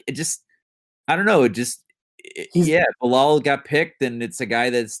mean? Like, it just, I don't know. Bilal got picked, and it's a guy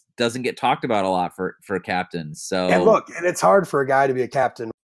that doesn't get talked about a lot for captains. So, and it's hard for a guy to be a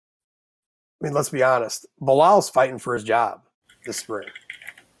captain. I mean, let's be honest. Bilal's fighting for his job this spring.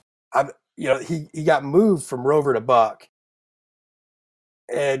 He got moved from Rover to Buck.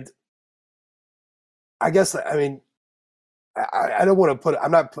 And I guess, I mean, I don't want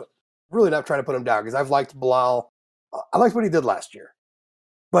to really not trying to put him down because I've liked Bilal. I liked what he did last year,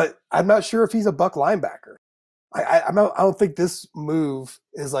 but I'm not sure if he's a Buck linebacker. I don't think this move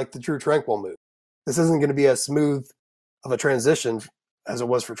is like the Drew Tranquill move. This isn't going to be as smooth of a transition as it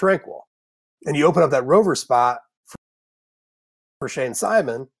was for Tranquill. And you open up that Rover spot for Shane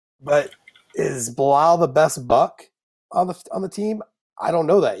Simon, but is Bilal the best Buck on the team? I don't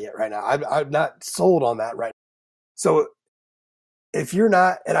know that yet right now. I'm not sold on that right now. So if you're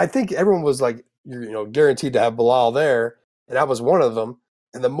not, and I think everyone was like, guaranteed to have Bilal there, and that was one of them.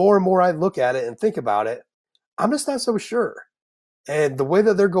 And the more and more I look at it and think about it, I'm just not so sure. And the way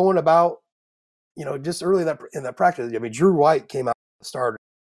that they're going about, just early in that practice, I mean, Drew White came out and started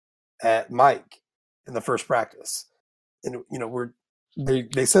at Mike in the first practice, and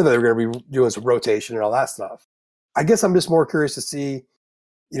they said that they were going to be doing some rotation and all that stuff. I guess I'm just more curious to see,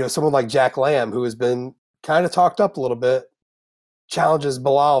 someone like Jack Lamb, who has been kind of talked up a little bit, challenges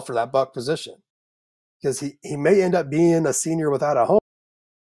Bilal for that Buck position, because he may end up being a senior without a home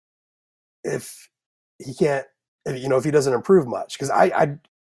if he can't, if he doesn't improve much. Because I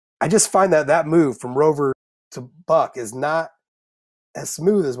just find that move from Rover to Buck is not as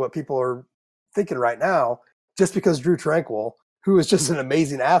smooth as what people are thinking right now, just because Drew Tranquill, who is just an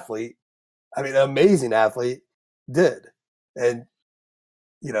amazing athlete, did. And,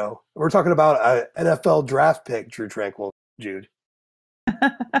 we're talking about an NFL draft pick, Drew Tranquill, Jude.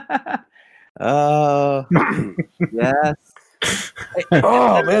 Yes.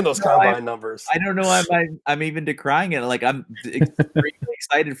 Oh man, those combine numbers. I don't know why I'm even decrying it. Like, I'm extremely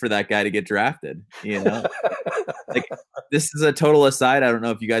excited for that guy to get drafted. Like, this is a total aside. I don't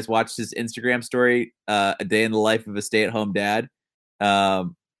know if you guys watched his Instagram story, a day in the life of a stay-at-home dad.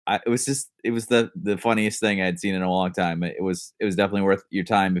 It was the funniest thing I'd seen in a long time. It was definitely worth your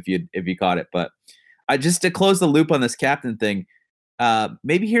time if you caught it. But just to close the loop on this captain thing,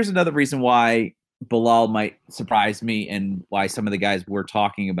 maybe here's another reason why Bilal might surprise me, and why some of the guys we're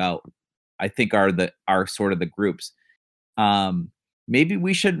talking about, I think, are sort of the groups. Maybe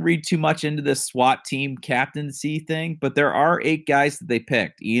we shouldn't read too much into this SWAT team captaincy thing, but there are 8 guys that they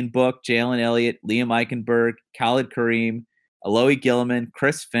picked: Ian Book, Jalen Elliott, Liam Eichenberg, Khalid Kareem, Alohi Gilliman,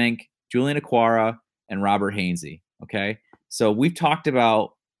 Chris Fink, Julian Aquara, and Robert Hainsey. Okay, so we've talked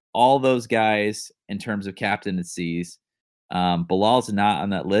about all those guys in terms of captaincies. Bilal's not on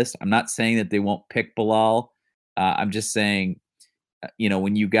that list. I'm not saying that they won't pick Bilal. I'm just saying,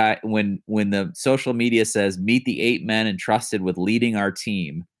 when the social media says meet the 8 men entrusted with leading our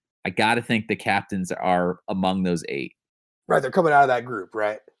team, I got to think the captains are among those 8. Right, they're coming out of that group,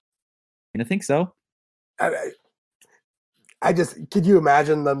 right? And I think so. I just, could you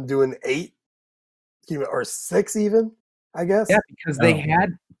imagine them doing 8 or 6 even? I guess. Yeah, because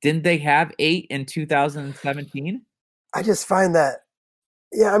didn't they have 8 in 2017? I just find that,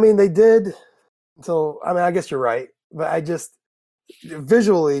 they did. So, I guess you're right. But I just,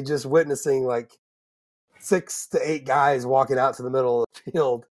 visually, just witnessing like 6 to 8 guys walking out to the middle of the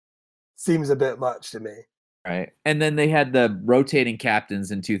field seems a bit much to me. Right. And then they had the rotating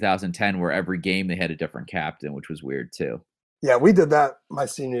captains in 2010 where every game they had a different captain, which was weird too. Yeah, we did that my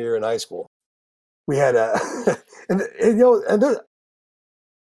senior year in high school. We had and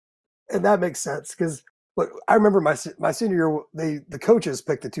that makes sense because look, I remember my senior year, the coaches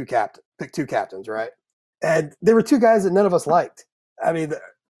picked two captains, right? And there were 2 guys that none of us liked.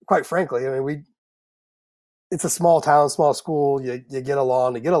 Quite frankly, it's a small town, small school. You get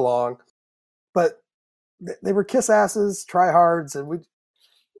along to get along, but they were kiss asses, tryhards, and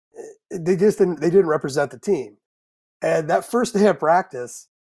they didn't represent the team. And that first day of practice,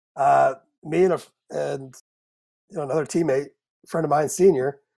 me and another teammate, friend of mine,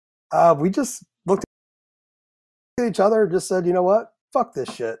 senior, we just looked at each other and just said, you know what? Fuck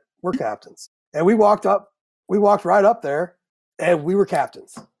this shit. We're captains. And we walked right up there, and we were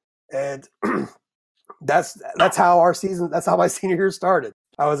captains. And that's how my senior year started.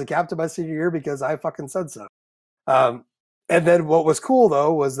 I was a captain my senior year because I fucking said so. And then what was cool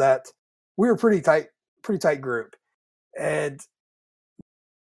though was that we were pretty tight group, and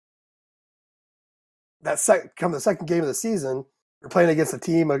come the second game of the season, we're playing against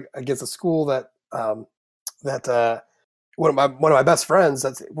a school that one of my best friends,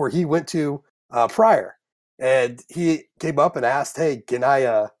 that's where he went to prior, and he came up and asked, "Hey, can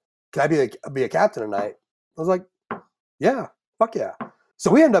I be a captain tonight?" I was like, "Yeah, fuck yeah!"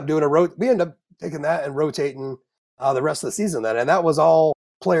 So we ended up taking that and rotating the rest of the season then, and that was all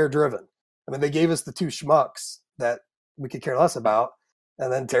player driven. I mean, they gave us the two schmucks that we could care less about,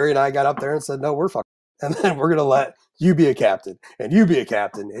 and then Terry and I got up there and said, "No, we're fucking, and then we're gonna let you be a captain, and you be a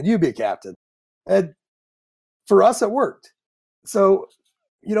captain, and you be a captain." And for us, it worked. So,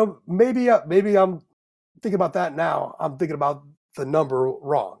 maybe I'm thinking about that now. I'm thinking about the number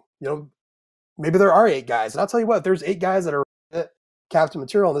wrong. Maybe there are 8 guys, and I'll tell you what, if there's 8 guys that are captain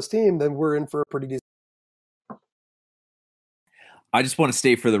material on this team, then we're in for a pretty decent. I just want to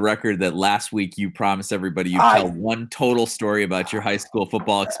state for the record that last week you promised everybody you'd tell one total story about your high school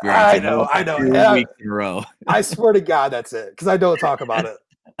football experience. I know. 2 weeks in a row. I swear to God, that's it, because I don't talk about it.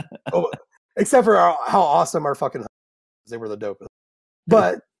 Except for how awesome our fucking they were the dopest.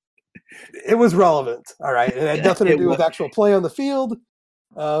 But it was relevant, all right? It had nothing to do with actual play on the field.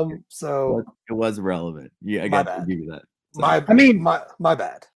 So it was relevant. Yeah, I got to give you that. So, my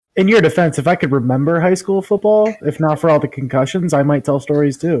bad. In your defense, if I could remember high school football, if not for all the concussions, I might tell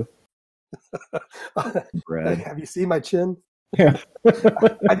stories too. Brad. Have you seen my chin? Yeah.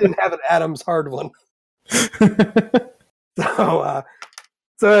 I didn't have an Adams hard one. So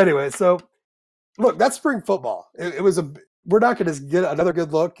anyway, look, that's spring football. We're not going to get another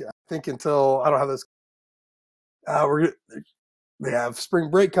good look, I think, until I don't have this. They have spring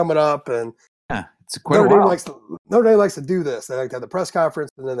break coming up, and it's quite a while. Notre Dame likes to do this. They like to have the press conference,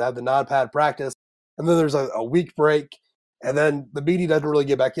 and then they have the non-pad practice, and then there's a week break, and then the media doesn't really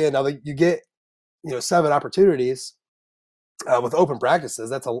get back in. Now you get 7 opportunities with open practices.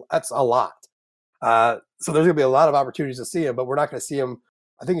 That's a lot. So there's going to be a lot of opportunities to see him, but we're not going to see him,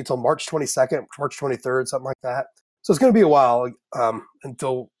 I think, until March 22nd, March 23rd, something like that. So it's going to be a while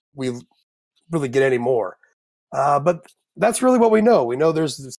until we really get any more. But that's really what we know. We know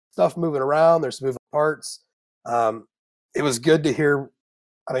there's stuff moving around. There's moving parts. It was good to hear.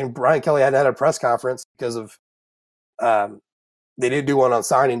 I mean, Brian Kelly hadn't had a press conference because of they did do one on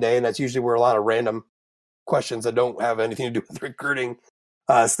signing day, and that's usually where a lot of random questions that don't have anything to do with recruiting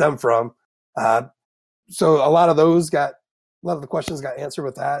stem from. So a lot of the questions got answered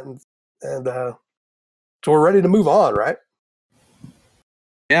with that, and so we're ready to move on, right?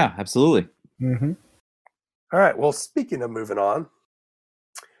 Yeah, absolutely. Mm-hmm. All right. Well, speaking of moving on,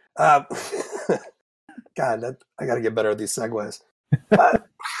 God, I got to get better at these segues,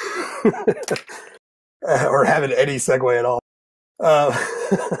 or having any segue at all.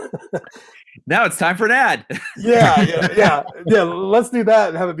 Now it's time for an ad. Yeah. Let's do that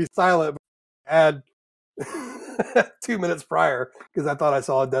and have it be silent. Ad 2 minutes prior because I thought I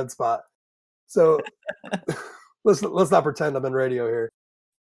saw a dead spot. So let's not pretend I'm in radio here.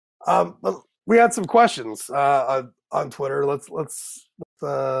 We had some questions on Twitter. Let's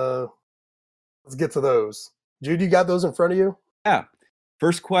get to those. Jude, you got those in front of you? Yeah.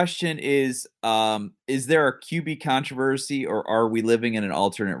 First question is there a QB controversy, or are we living in an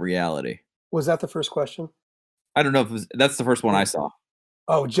alternate reality? Was that the first question? I don't know if that's the first one I saw.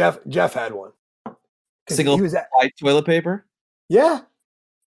 Oh, Jeff had one. Single ply toilet paper? Yeah.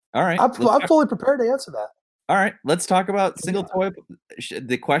 All right. I'm fully prepared to answer that. All right. Let's talk about single toilet.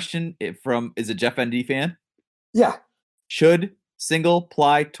 The question is a Jeff ND fan? Yeah. Should single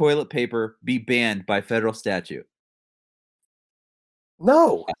ply toilet paper be banned by federal statute?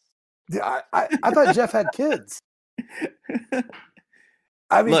 No. I thought Jeff had kids.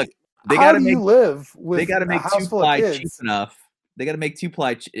 I mean, look, they got to live with they got to make 2-ply cheap enough. They got to make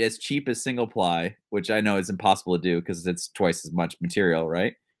 2-ply as cheap as single ply, which I know is impossible to do because it's twice as much material,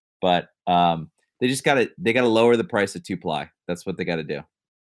 right? But they got to lower the price of 2-ply. That's what they got to do.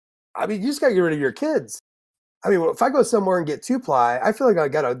 I mean, you just got to get rid of your kids. I mean, if I go somewhere and get 2-ply, I feel like I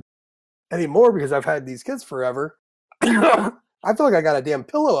got to anymore because I've had these kids forever. I feel like I got a damn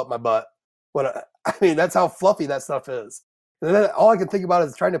pillow up my butt. I mean, that's how fluffy that stuff is. And then all I can think about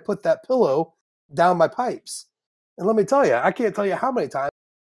is trying to put that pillow down my pipes. And let me tell you, I can't tell you how many times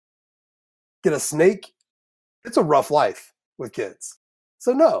get a snake. It's a rough life with kids.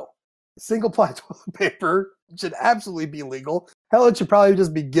 So no, single-ply toilet paper should absolutely be legal. Hell, it should probably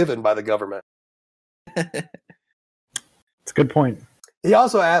just be given by the government. It's a good point. He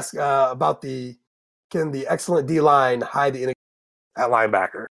also asked about can the excellent D-line hide the at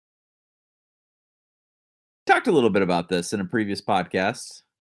linebacker? Talked a little bit about this in a previous podcast.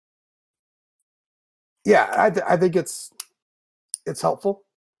 Yeah, I think it's helpful.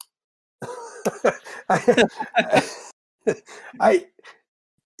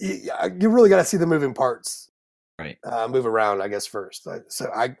 You really got to see the moving parts, right? Move around, I guess, first.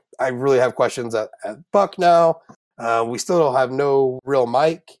 So I really have questions at Buck now. We still don't have no real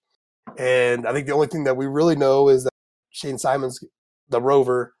Mike, and I think the only thing that we really know is that Shane Simon's the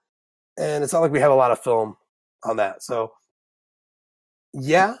Rover, and it's not like we have a lot of film on that. So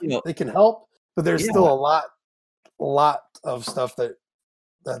yeah, they can help, but there's still a lot of stuff that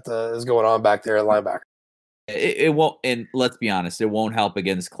is going on back there at linebacker. It won't, and let's be honest, it won't help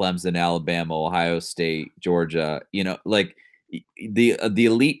against Clemson, Alabama, Ohio State, Georgia. Like the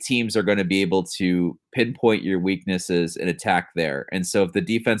elite teams are going to be able to pinpoint your weaknesses and attack there. And so if the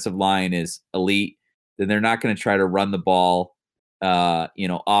defensive line is elite, then they're not going to try to run the ball,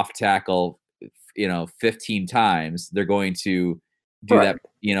 off tackle, 15 times. They're going to do that.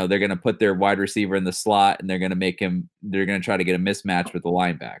 They're going to put their wide receiver in the slot, and they're going to try to get a mismatch with the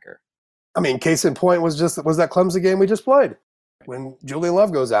linebacker. I mean, case in point was that Clemson game we just played. When Julian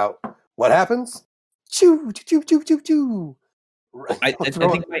Love goes out, what happens? Choo, choo, choo, choo, choo.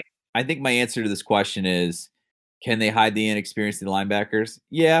 I think my answer to this question is, can they hide the inexperienced linebackers?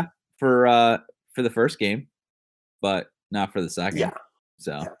 Yeah, for the first game, but not for the second. Yeah.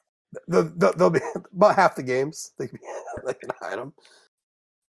 So they'll be about half the games. They can hide them.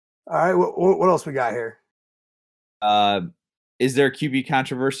 All right, what else we got here? Is there a QB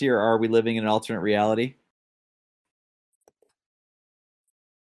controversy, or are we living in an alternate reality?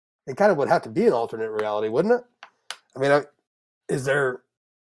 It kind of would have to be an alternate reality, wouldn't it? I mean, is there?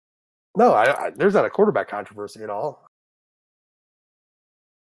 No, there's not a quarterback controversy at all.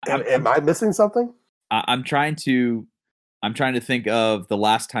 Am I missing something? I'm trying to think of the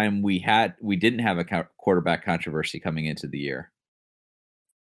last time we didn't have a quarterback controversy coming into the year.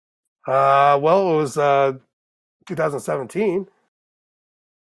 Well, it was 2017.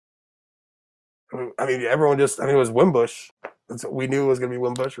 I mean, it was Wimbush. We knew it was going to be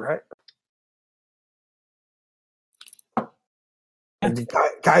Wimbush, right? And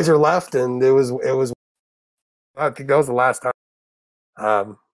Kaiser left, and it was. I think that was the last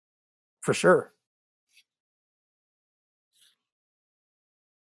time, for sure.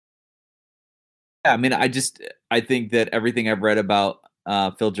 Yeah, I mean, I think that everything I've read about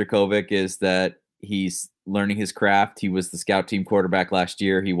Phil Jurkovec is that he's learning his craft. He was the scout team quarterback last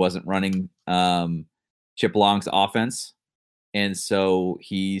year. He wasn't running Chip Long's offense, and so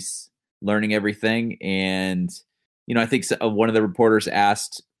he's learning everything. And I think one of the reporters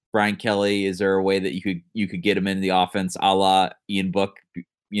asked Brian Kelly, "Is there a way that you could get him into the offense, a la Ian Book,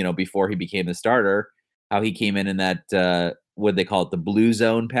 before he became the starter? How he came in that what they call it, the blue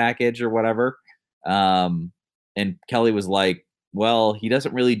zone package or whatever." And Kelly was like, "Well, he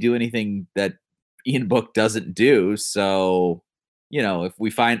doesn't really do anything that Ian Book doesn't do. So, if we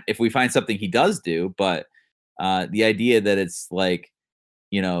find something he does do, but the idea that it's like,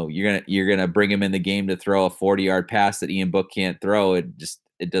 you're gonna bring him in the game to throw a 40-yard pass that Ian Book can't throw,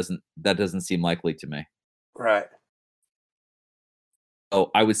 that doesn't seem likely to me." Right.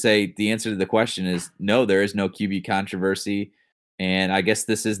 So I would say the answer to the question is no. There is no QB controversy, and I guess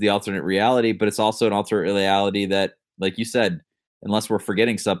this is the alternate reality, but it's also an alternate reality that, like you said, unless we're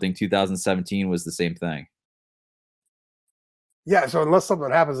forgetting something, 2017 was the same thing. Yeah, so unless something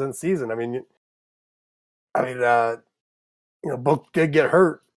happens in season, Book did get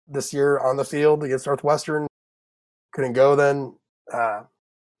hurt this year on the field against Northwestern. Couldn't go then. So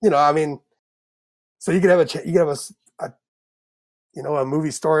you could have a movie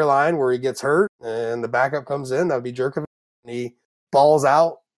storyline where he gets hurt and the backup comes in. That would be Jurkovec, and he balls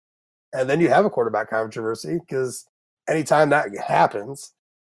out, and then you have a quarterback controversy, because anytime that happens,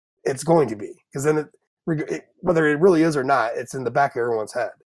 it's going to be, because then whether it really is or not, it's in the back of everyone's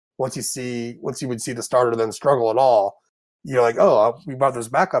head. Once you would see the starter then struggle at all, you're like, oh, we brought this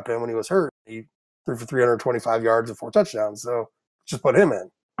backup in when he was hurt. He threw for 325 yards and 4 touchdowns, so just put him in.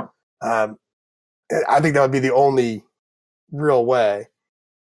 I think that would be the only real way.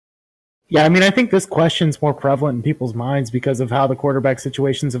 Yeah, I think this question's more prevalent in people's minds because of how the quarterback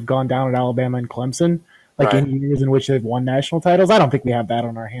situations have gone down at Alabama and Clemson. Like in years in which they've won national titles, I don't think we have that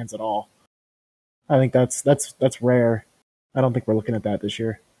on our hands at all. I think that's rare. I don't think we're looking at that this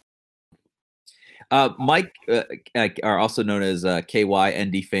year. Mike, are also known as KY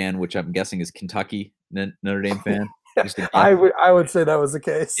ND fan, which I'm guessing is Kentucky Notre Dame fan. I would say that was the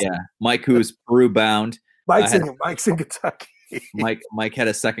case. Yeah, Mike, who's Peru bound. Mike's in Kentucky. Mike had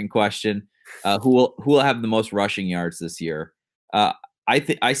a second question. Who will have the most rushing yards this year?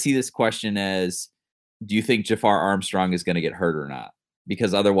 I see this question as, do you think Jafar Armstrong is going to get hurt or not?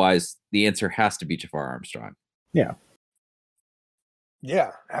 Because otherwise, the answer has to be Jafar Armstrong. Yeah.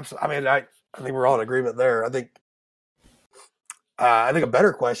 Yeah, absolutely. I mean, I think we're all in agreement there. I think a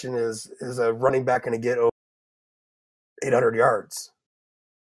better question is a running back going to get over 800 yards?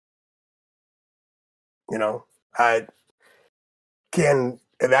 You know, I guess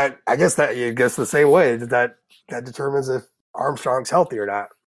the same way that determines if Armstrong's healthy or not.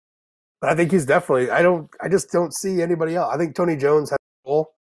 But I think he's definitely. I just don't see anybody else. I think Tony Jones has a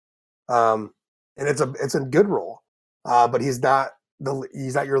role, and it's a good role, but he's not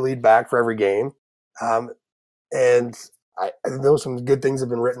your lead back for every game. And I know some good things have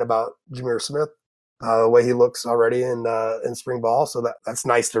been written about Jameer Smith, the way he looks already in spring ball. So that's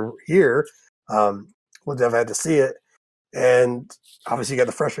nice to hear. We'll definitely have to see it. And obviously you got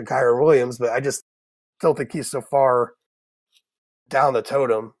the freshman Kyron Williams, but I just don't think he's so far down the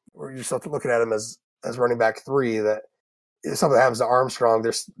totem where you're still looking at him as running back 3 that if something happens to Armstrong,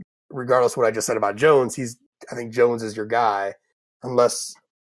 there's, regardless of what I just said about Jones, I think Jones is your guy unless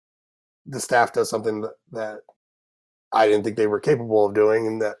the staff does something that I didn't think they were capable of doing,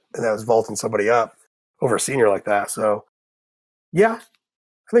 and that was vaulting somebody up over a senior like that. So, yeah,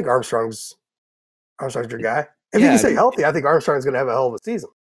 I think Armstrong's your guy. If you can stay healthy, I think Armstrong's going to have a hell of a season.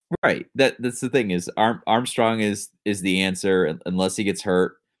 Right. That's the thing is Armstrong is the answer unless he gets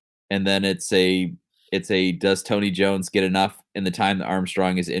hurt, and then it's a does Tony Jones get enough in the time that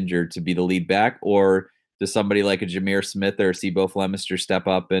Armstrong is injured to be the lead back, or does somebody like a Jameer Smith or a Sebo Flemister step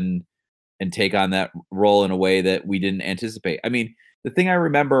up and take on that role in a way that we didn't anticipate? I mean, the thing I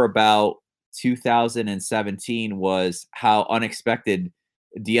remember about 2017 was how unexpected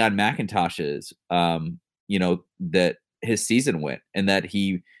Deion McIntosh is, that his season went, and that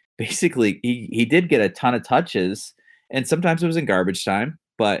he basically, he did get a ton of touches, and sometimes it was in garbage time,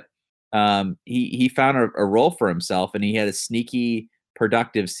 but he found a role for himself, and he had a sneaky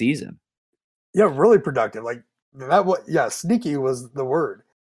productive season. Yeah, really productive. Like sneaky was the word.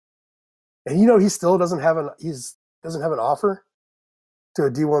 And he still doesn't have an offer to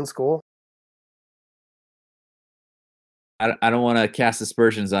a D1 school. I don't want to cast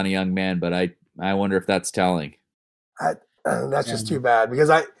aspersions on a young man, but I wonder if that's telling. That's just too bad, because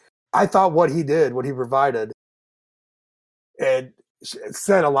I thought what he provided, it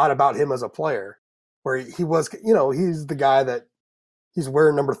said a lot about him as a player, where he was, he's the guy that he's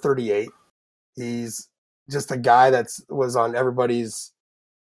wearing number 38. He's just a guy that was on everybody's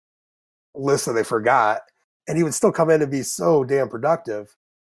list that they forgot, and he would still come in and be so damn productive.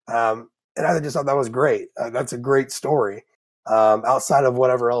 And I just thought that was great. That's a great story. Outside of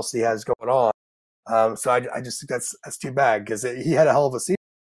whatever else he has going on. So I just think that's too bad, because he had a hell of a season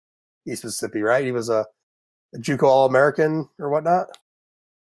in East Mississippi, right? He was a JUCO All-American or whatnot.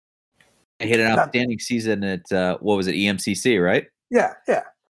 He had an outstanding season at, what was it, EMCC, right? Yeah.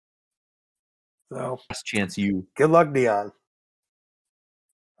 So last chance you. Good luck, Deion.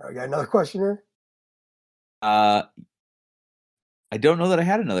 All right, got another question here? I don't know that I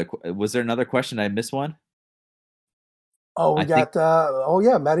had another. Was there another question? I missed one? Oh, we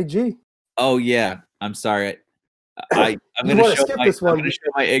got Matty G. Oh yeah, I'm sorry. I'm going to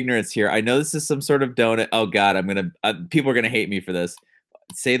show my ignorance here. I know this is some sort of donut. Oh God, people are going to hate me for this.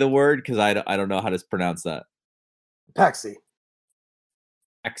 Say the word, because I don't know how to pronounce that. Paxi.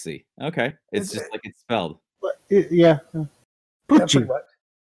 Paxi. Okay, it's just like it's spelled. Yeah. Pucci.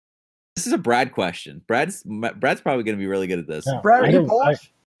 This is a Brad question. Brad's probably going to be really good at this. No, Brad, are you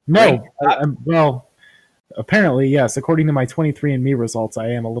Polish? No. Well, apparently, yes. According to my 23andMe results, I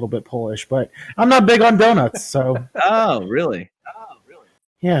am a little bit Polish, but I'm not big on donuts. So. Oh, really?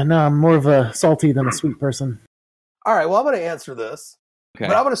 Yeah, no, I'm more of a salty than a sweet person. All right, well, I'm going to answer this,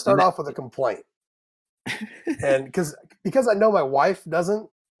 but I'm going to start off with a complaint. And because I know my wife doesn't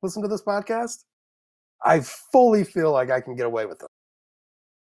listen to this podcast, I fully feel like I can get away with it.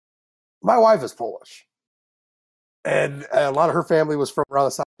 My wife is Polish, and a lot of her family was from around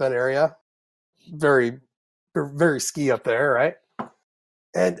the South Bend area. Very, very ski up there, right?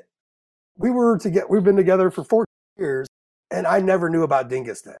 And we've been together for 14 years, and I never knew about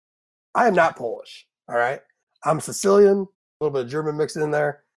Dingus Day. I am not Polish, all right? I'm Sicilian, a little bit of German mixed in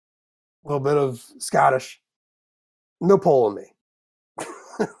there, a little bit of Scottish. No Pole in me.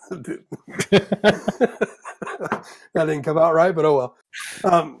 That didn't come out right, but oh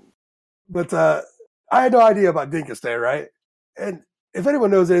well. But I had no idea about Dinkus Day, right? And if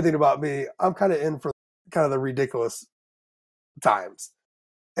anyone knows anything about me, I'm kind of in for kind of the ridiculous times.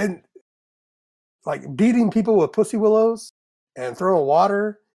 And like beating people with pussy willows and throwing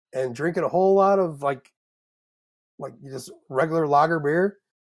water and drinking a whole lot of like just regular lager beer.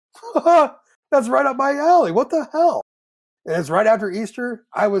 That's right up my alley. What the hell? And it's right after Easter.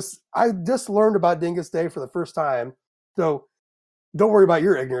 I just learned about Dingus Day for the first time. So don't worry about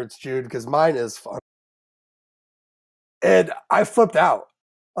your ignorance, Jude, because mine is fun. And I flipped out.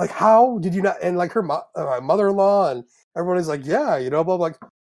 Like, how did you not? And like my mother-in-law and everybody's like, yeah, you know, but I'm like,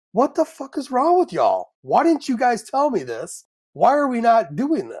 what the fuck is wrong with y'all? Why didn't you guys tell me this? Why are we not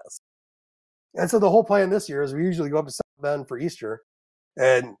doing this? And so the whole plan this year is we usually go up to South Bend for Easter,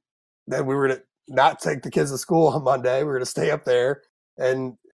 and then we were going to not take the kids to school on Monday. We were going to stay up there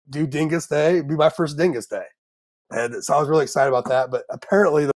and do Dingus Day. It'd be my first Dingus Day. And so I was really excited about that. But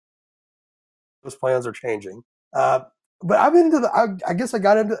apparently those plans are changing. But I'm into I guess I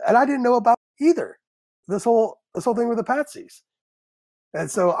got into, and I didn't know about either, this whole thing with the Patsies. And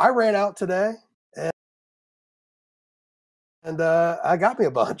so I ran out today and I got me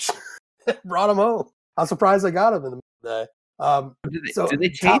a bunch. Brought them home. I'm surprised I got them in the middle of the day. Do they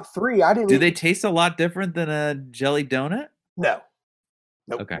top three, I didn't. Do they taste a lot different than a jelly donut? No.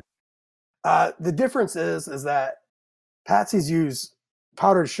 Nope. Okay. The difference is that Patsies use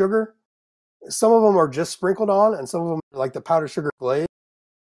powdered sugar. Some of them are just sprinkled on, and some of them are like the powdered sugar glaze.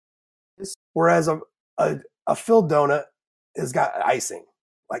 Whereas a filled donut has got icing,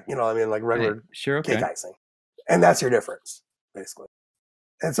 like, you know what I mean, like regular cake icing, and that's your difference basically.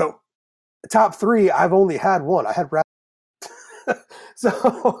 And so top three, I've only had one. I had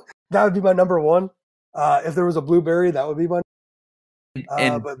so that would be my number one. If there was a blueberry, that would be my.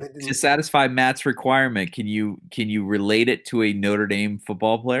 And to satisfy Matt's requirement, can you relate it to a Notre Dame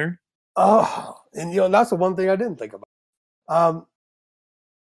football player? Oh, and you know that's the one thing I didn't think about.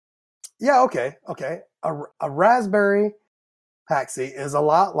 Yeah, okay. A raspberry Patsy is a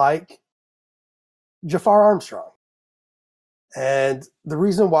lot like Jafar Armstrong, and the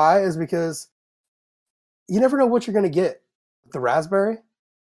reason why is because you never know what you're going to get with the raspberry.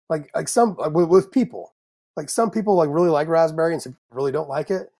 Like some with people, like some people like really like raspberry and some really don't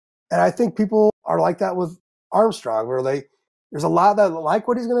like it, and I think people are like that with Armstrong, where there's a lot that like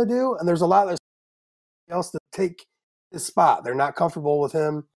what he's going to do, and there's a lot that's else to take his spot. They're not comfortable with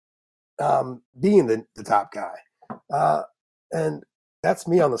him being the top guy. And that's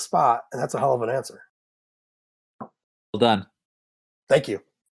me on the spot, and that's a hell of an answer. Well done. Thank you.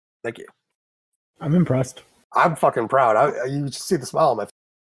 I'm impressed. I'm fucking proud. You should see the smile on my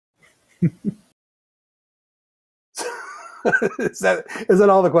face. Is that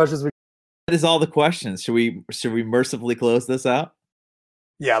all the questions? That is all the questions. Should we mercifully close this out?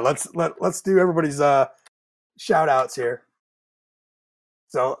 Yeah, let's do everybody's shout outs here.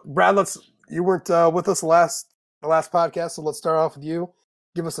 So Brad, you weren't with us the last podcast, so let's start off with you.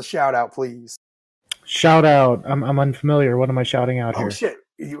 Give us a shout out, please. Shout out. I'm unfamiliar. What am I shouting out here? Oh shit.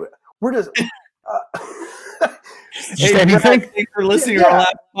 We're just just anything? Brad, thanks for listening to our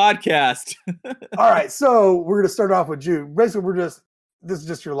last podcast. All right, so we're gonna start off with Jude. Basically, this is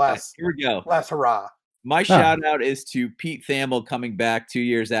just your last. Here we go. Last hurrah. My shout out is to Pete Thamel coming back 2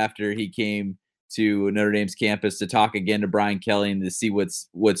 years after he came to Notre Dame's campus to talk again to Brian Kelly and to see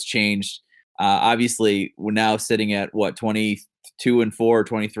what's changed. Obviously, we're now sitting at 22-4 or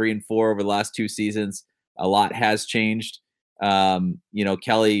 23-4 over the last two seasons. A lot has changed.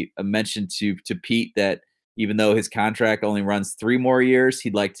 Kelly mentioned to Pete that even though his contract only runs 3 more years,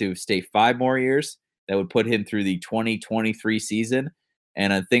 he'd like to stay 5 more years. That would put him through the 2023 season.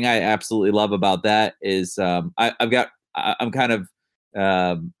 And a thing I absolutely love about that is I'm kind of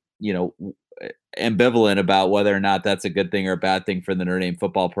ambivalent about whether or not that's a good thing or a bad thing for the Notre Dame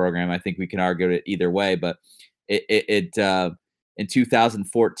football program. I think we can argue it either way, but in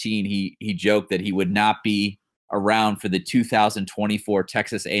 2014, he joked that he would not be around for the 2024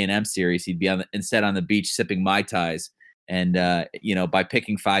 Texas A&M series. He'd be instead on the beach sipping Mai Tais. And, by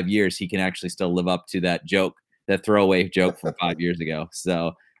picking 5 years, he can actually still live up to that joke, that throwaway joke from 5 years ago.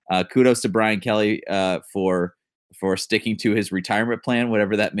 So kudos to Brian Kelly for sticking to his retirement plan,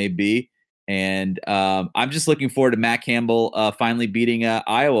 whatever that may be. And I'm just looking forward to Matt Campbell finally beating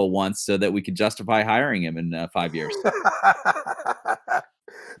Iowa once so that we could justify hiring him in 5 years.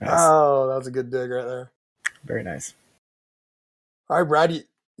 Nice. Oh, that was a good dig right there. Very nice. All right, Brad, are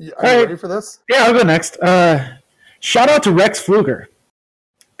you ready for this? Yeah, I'll go next. Shout out to Rex Pfluger.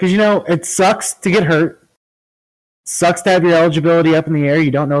 Because, it sucks to get hurt. Sucks to have your eligibility up in the air. You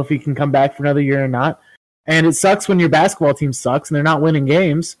don't know if you can come back for another year or not. And it sucks when your basketball team sucks and they're not winning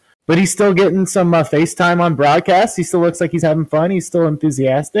games. But he's still getting some FaceTime on broadcast. He still looks like he's having fun. He's still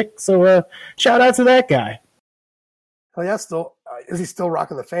enthusiastic. So shout out to that guy. Oh yeah, still is he still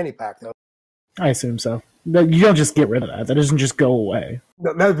rocking the fanny pack though? I assume so. You don't just get rid of that. That doesn't just go away.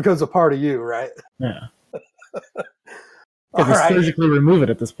 No, that becomes a part of you, right? Yeah. All Just right. surgically remove it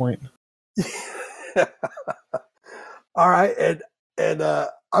at this point. All right, and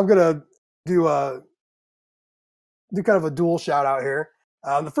I'm gonna do kind of a dual shout out here.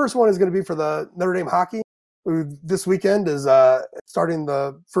 The first one is going to be for the Notre Dame hockey, who this weekend is starting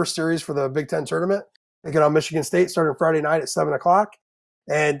the first series for the Big Ten tournament. Taking on Michigan State starting Friday night at 7:00.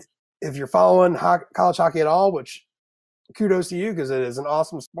 And if you're following college hockey at all, which kudos to you because it is an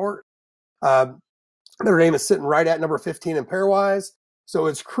awesome sport, Notre Dame is sitting right at number 15 in pairwise. So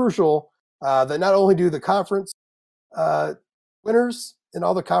it's crucial that not only do the conference winners in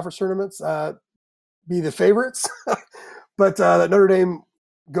all the conference tournaments be the favorites, but that Notre Dame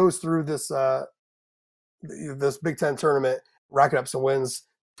goes through this this Big Ten tournament, racking up some wins,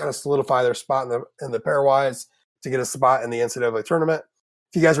 kind of solidify their spot in the pairwise to get a spot in the NCAA tournament.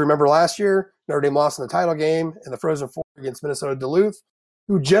 If you guys remember last year, Notre Dame lost in the title game in the Frozen Four against Minnesota Duluth,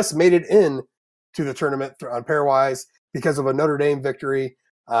 who just made it in to the tournament on pairwise because of a Notre Dame victory.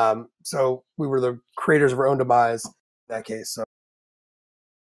 So we were the creators of our own demise in that case. So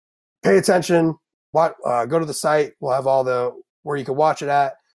pay attention. Go to the site. We'll have all the where you can watch it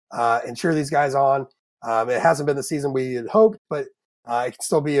at and cheer these guys on. It hasn't been the season we had hoped, but it can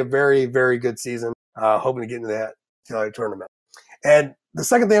still be a very, very good season. Hoping to get into that NCAA tournament. And the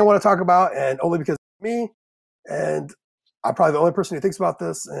second thing I want to talk about, and only because of me, and I'm probably the only person who thinks about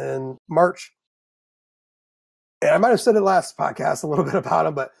this in March, and I might have said it last podcast a little bit about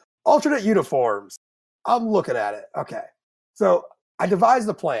them, but alternate uniforms. I'm looking at it. Okay. So I devised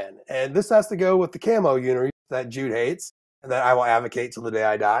a plan, and this has to go with the camo uniform that Jude hates and that I will advocate till the day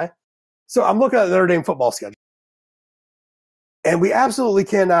I die. So I'm looking at the Notre Dame football schedule. And we absolutely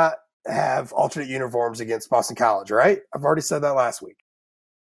cannot have alternate uniforms against Boston College, right? I've already said that last week.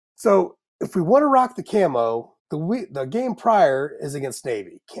 So if we want to rock the camo, the game prior is against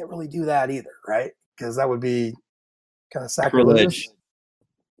Navy. Can't really do that either, right? Because that would be kind of sacrilegious.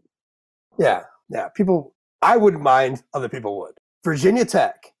 Yeah. People, I wouldn't mind, other people would. Virginia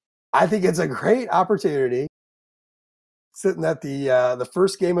Tech, I think it's a great opportunity, sitting at the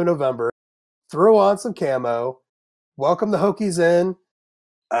first game of November, throw on some camo, welcome the Hokies in,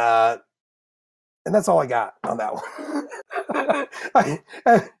 and that's all I got on that one.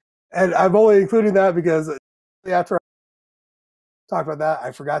 And I'm only including that because after I talked about that,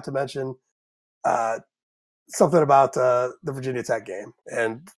 I forgot to mention something about the Virginia Tech game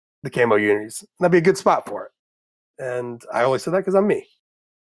and the camo unis. That'd be a good spot for it. And I only said that because I'm me.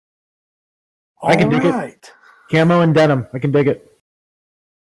 I can dig it. Camo and denim. I can dig it.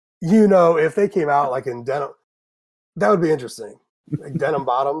 You know, if they came out like in denim, that would be interesting. Like denim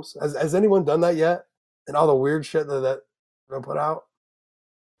bottoms. Has anyone done that yet? And all the weird shit that they're going to put out?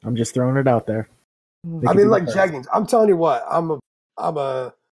 I'm just throwing it out there. I mean, like jeggings. I'm telling you what, I'm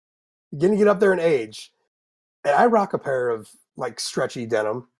a beginning to get up there in age, and I rock a pair of like stretchy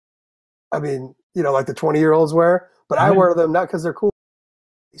denim. I mean, you know, like the 20-year-olds wear, but I wear them not because they're cool.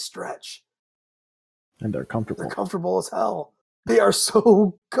 They stretch. And they're comfortable. They're comfortable as hell. They are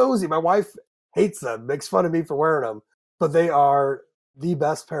so cozy. My wife hates them, makes fun of me for wearing them, but they are the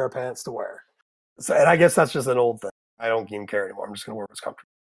best pair of pants to wear. So, and I guess that's just an old thing. I don't even care anymore. I'm just going to wear what's comfortable.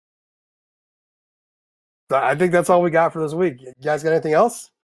 So I think that's all we got for this week. You guys got anything else?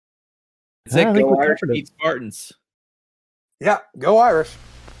 Go Irish, beat Spartans. Yeah, go Irish.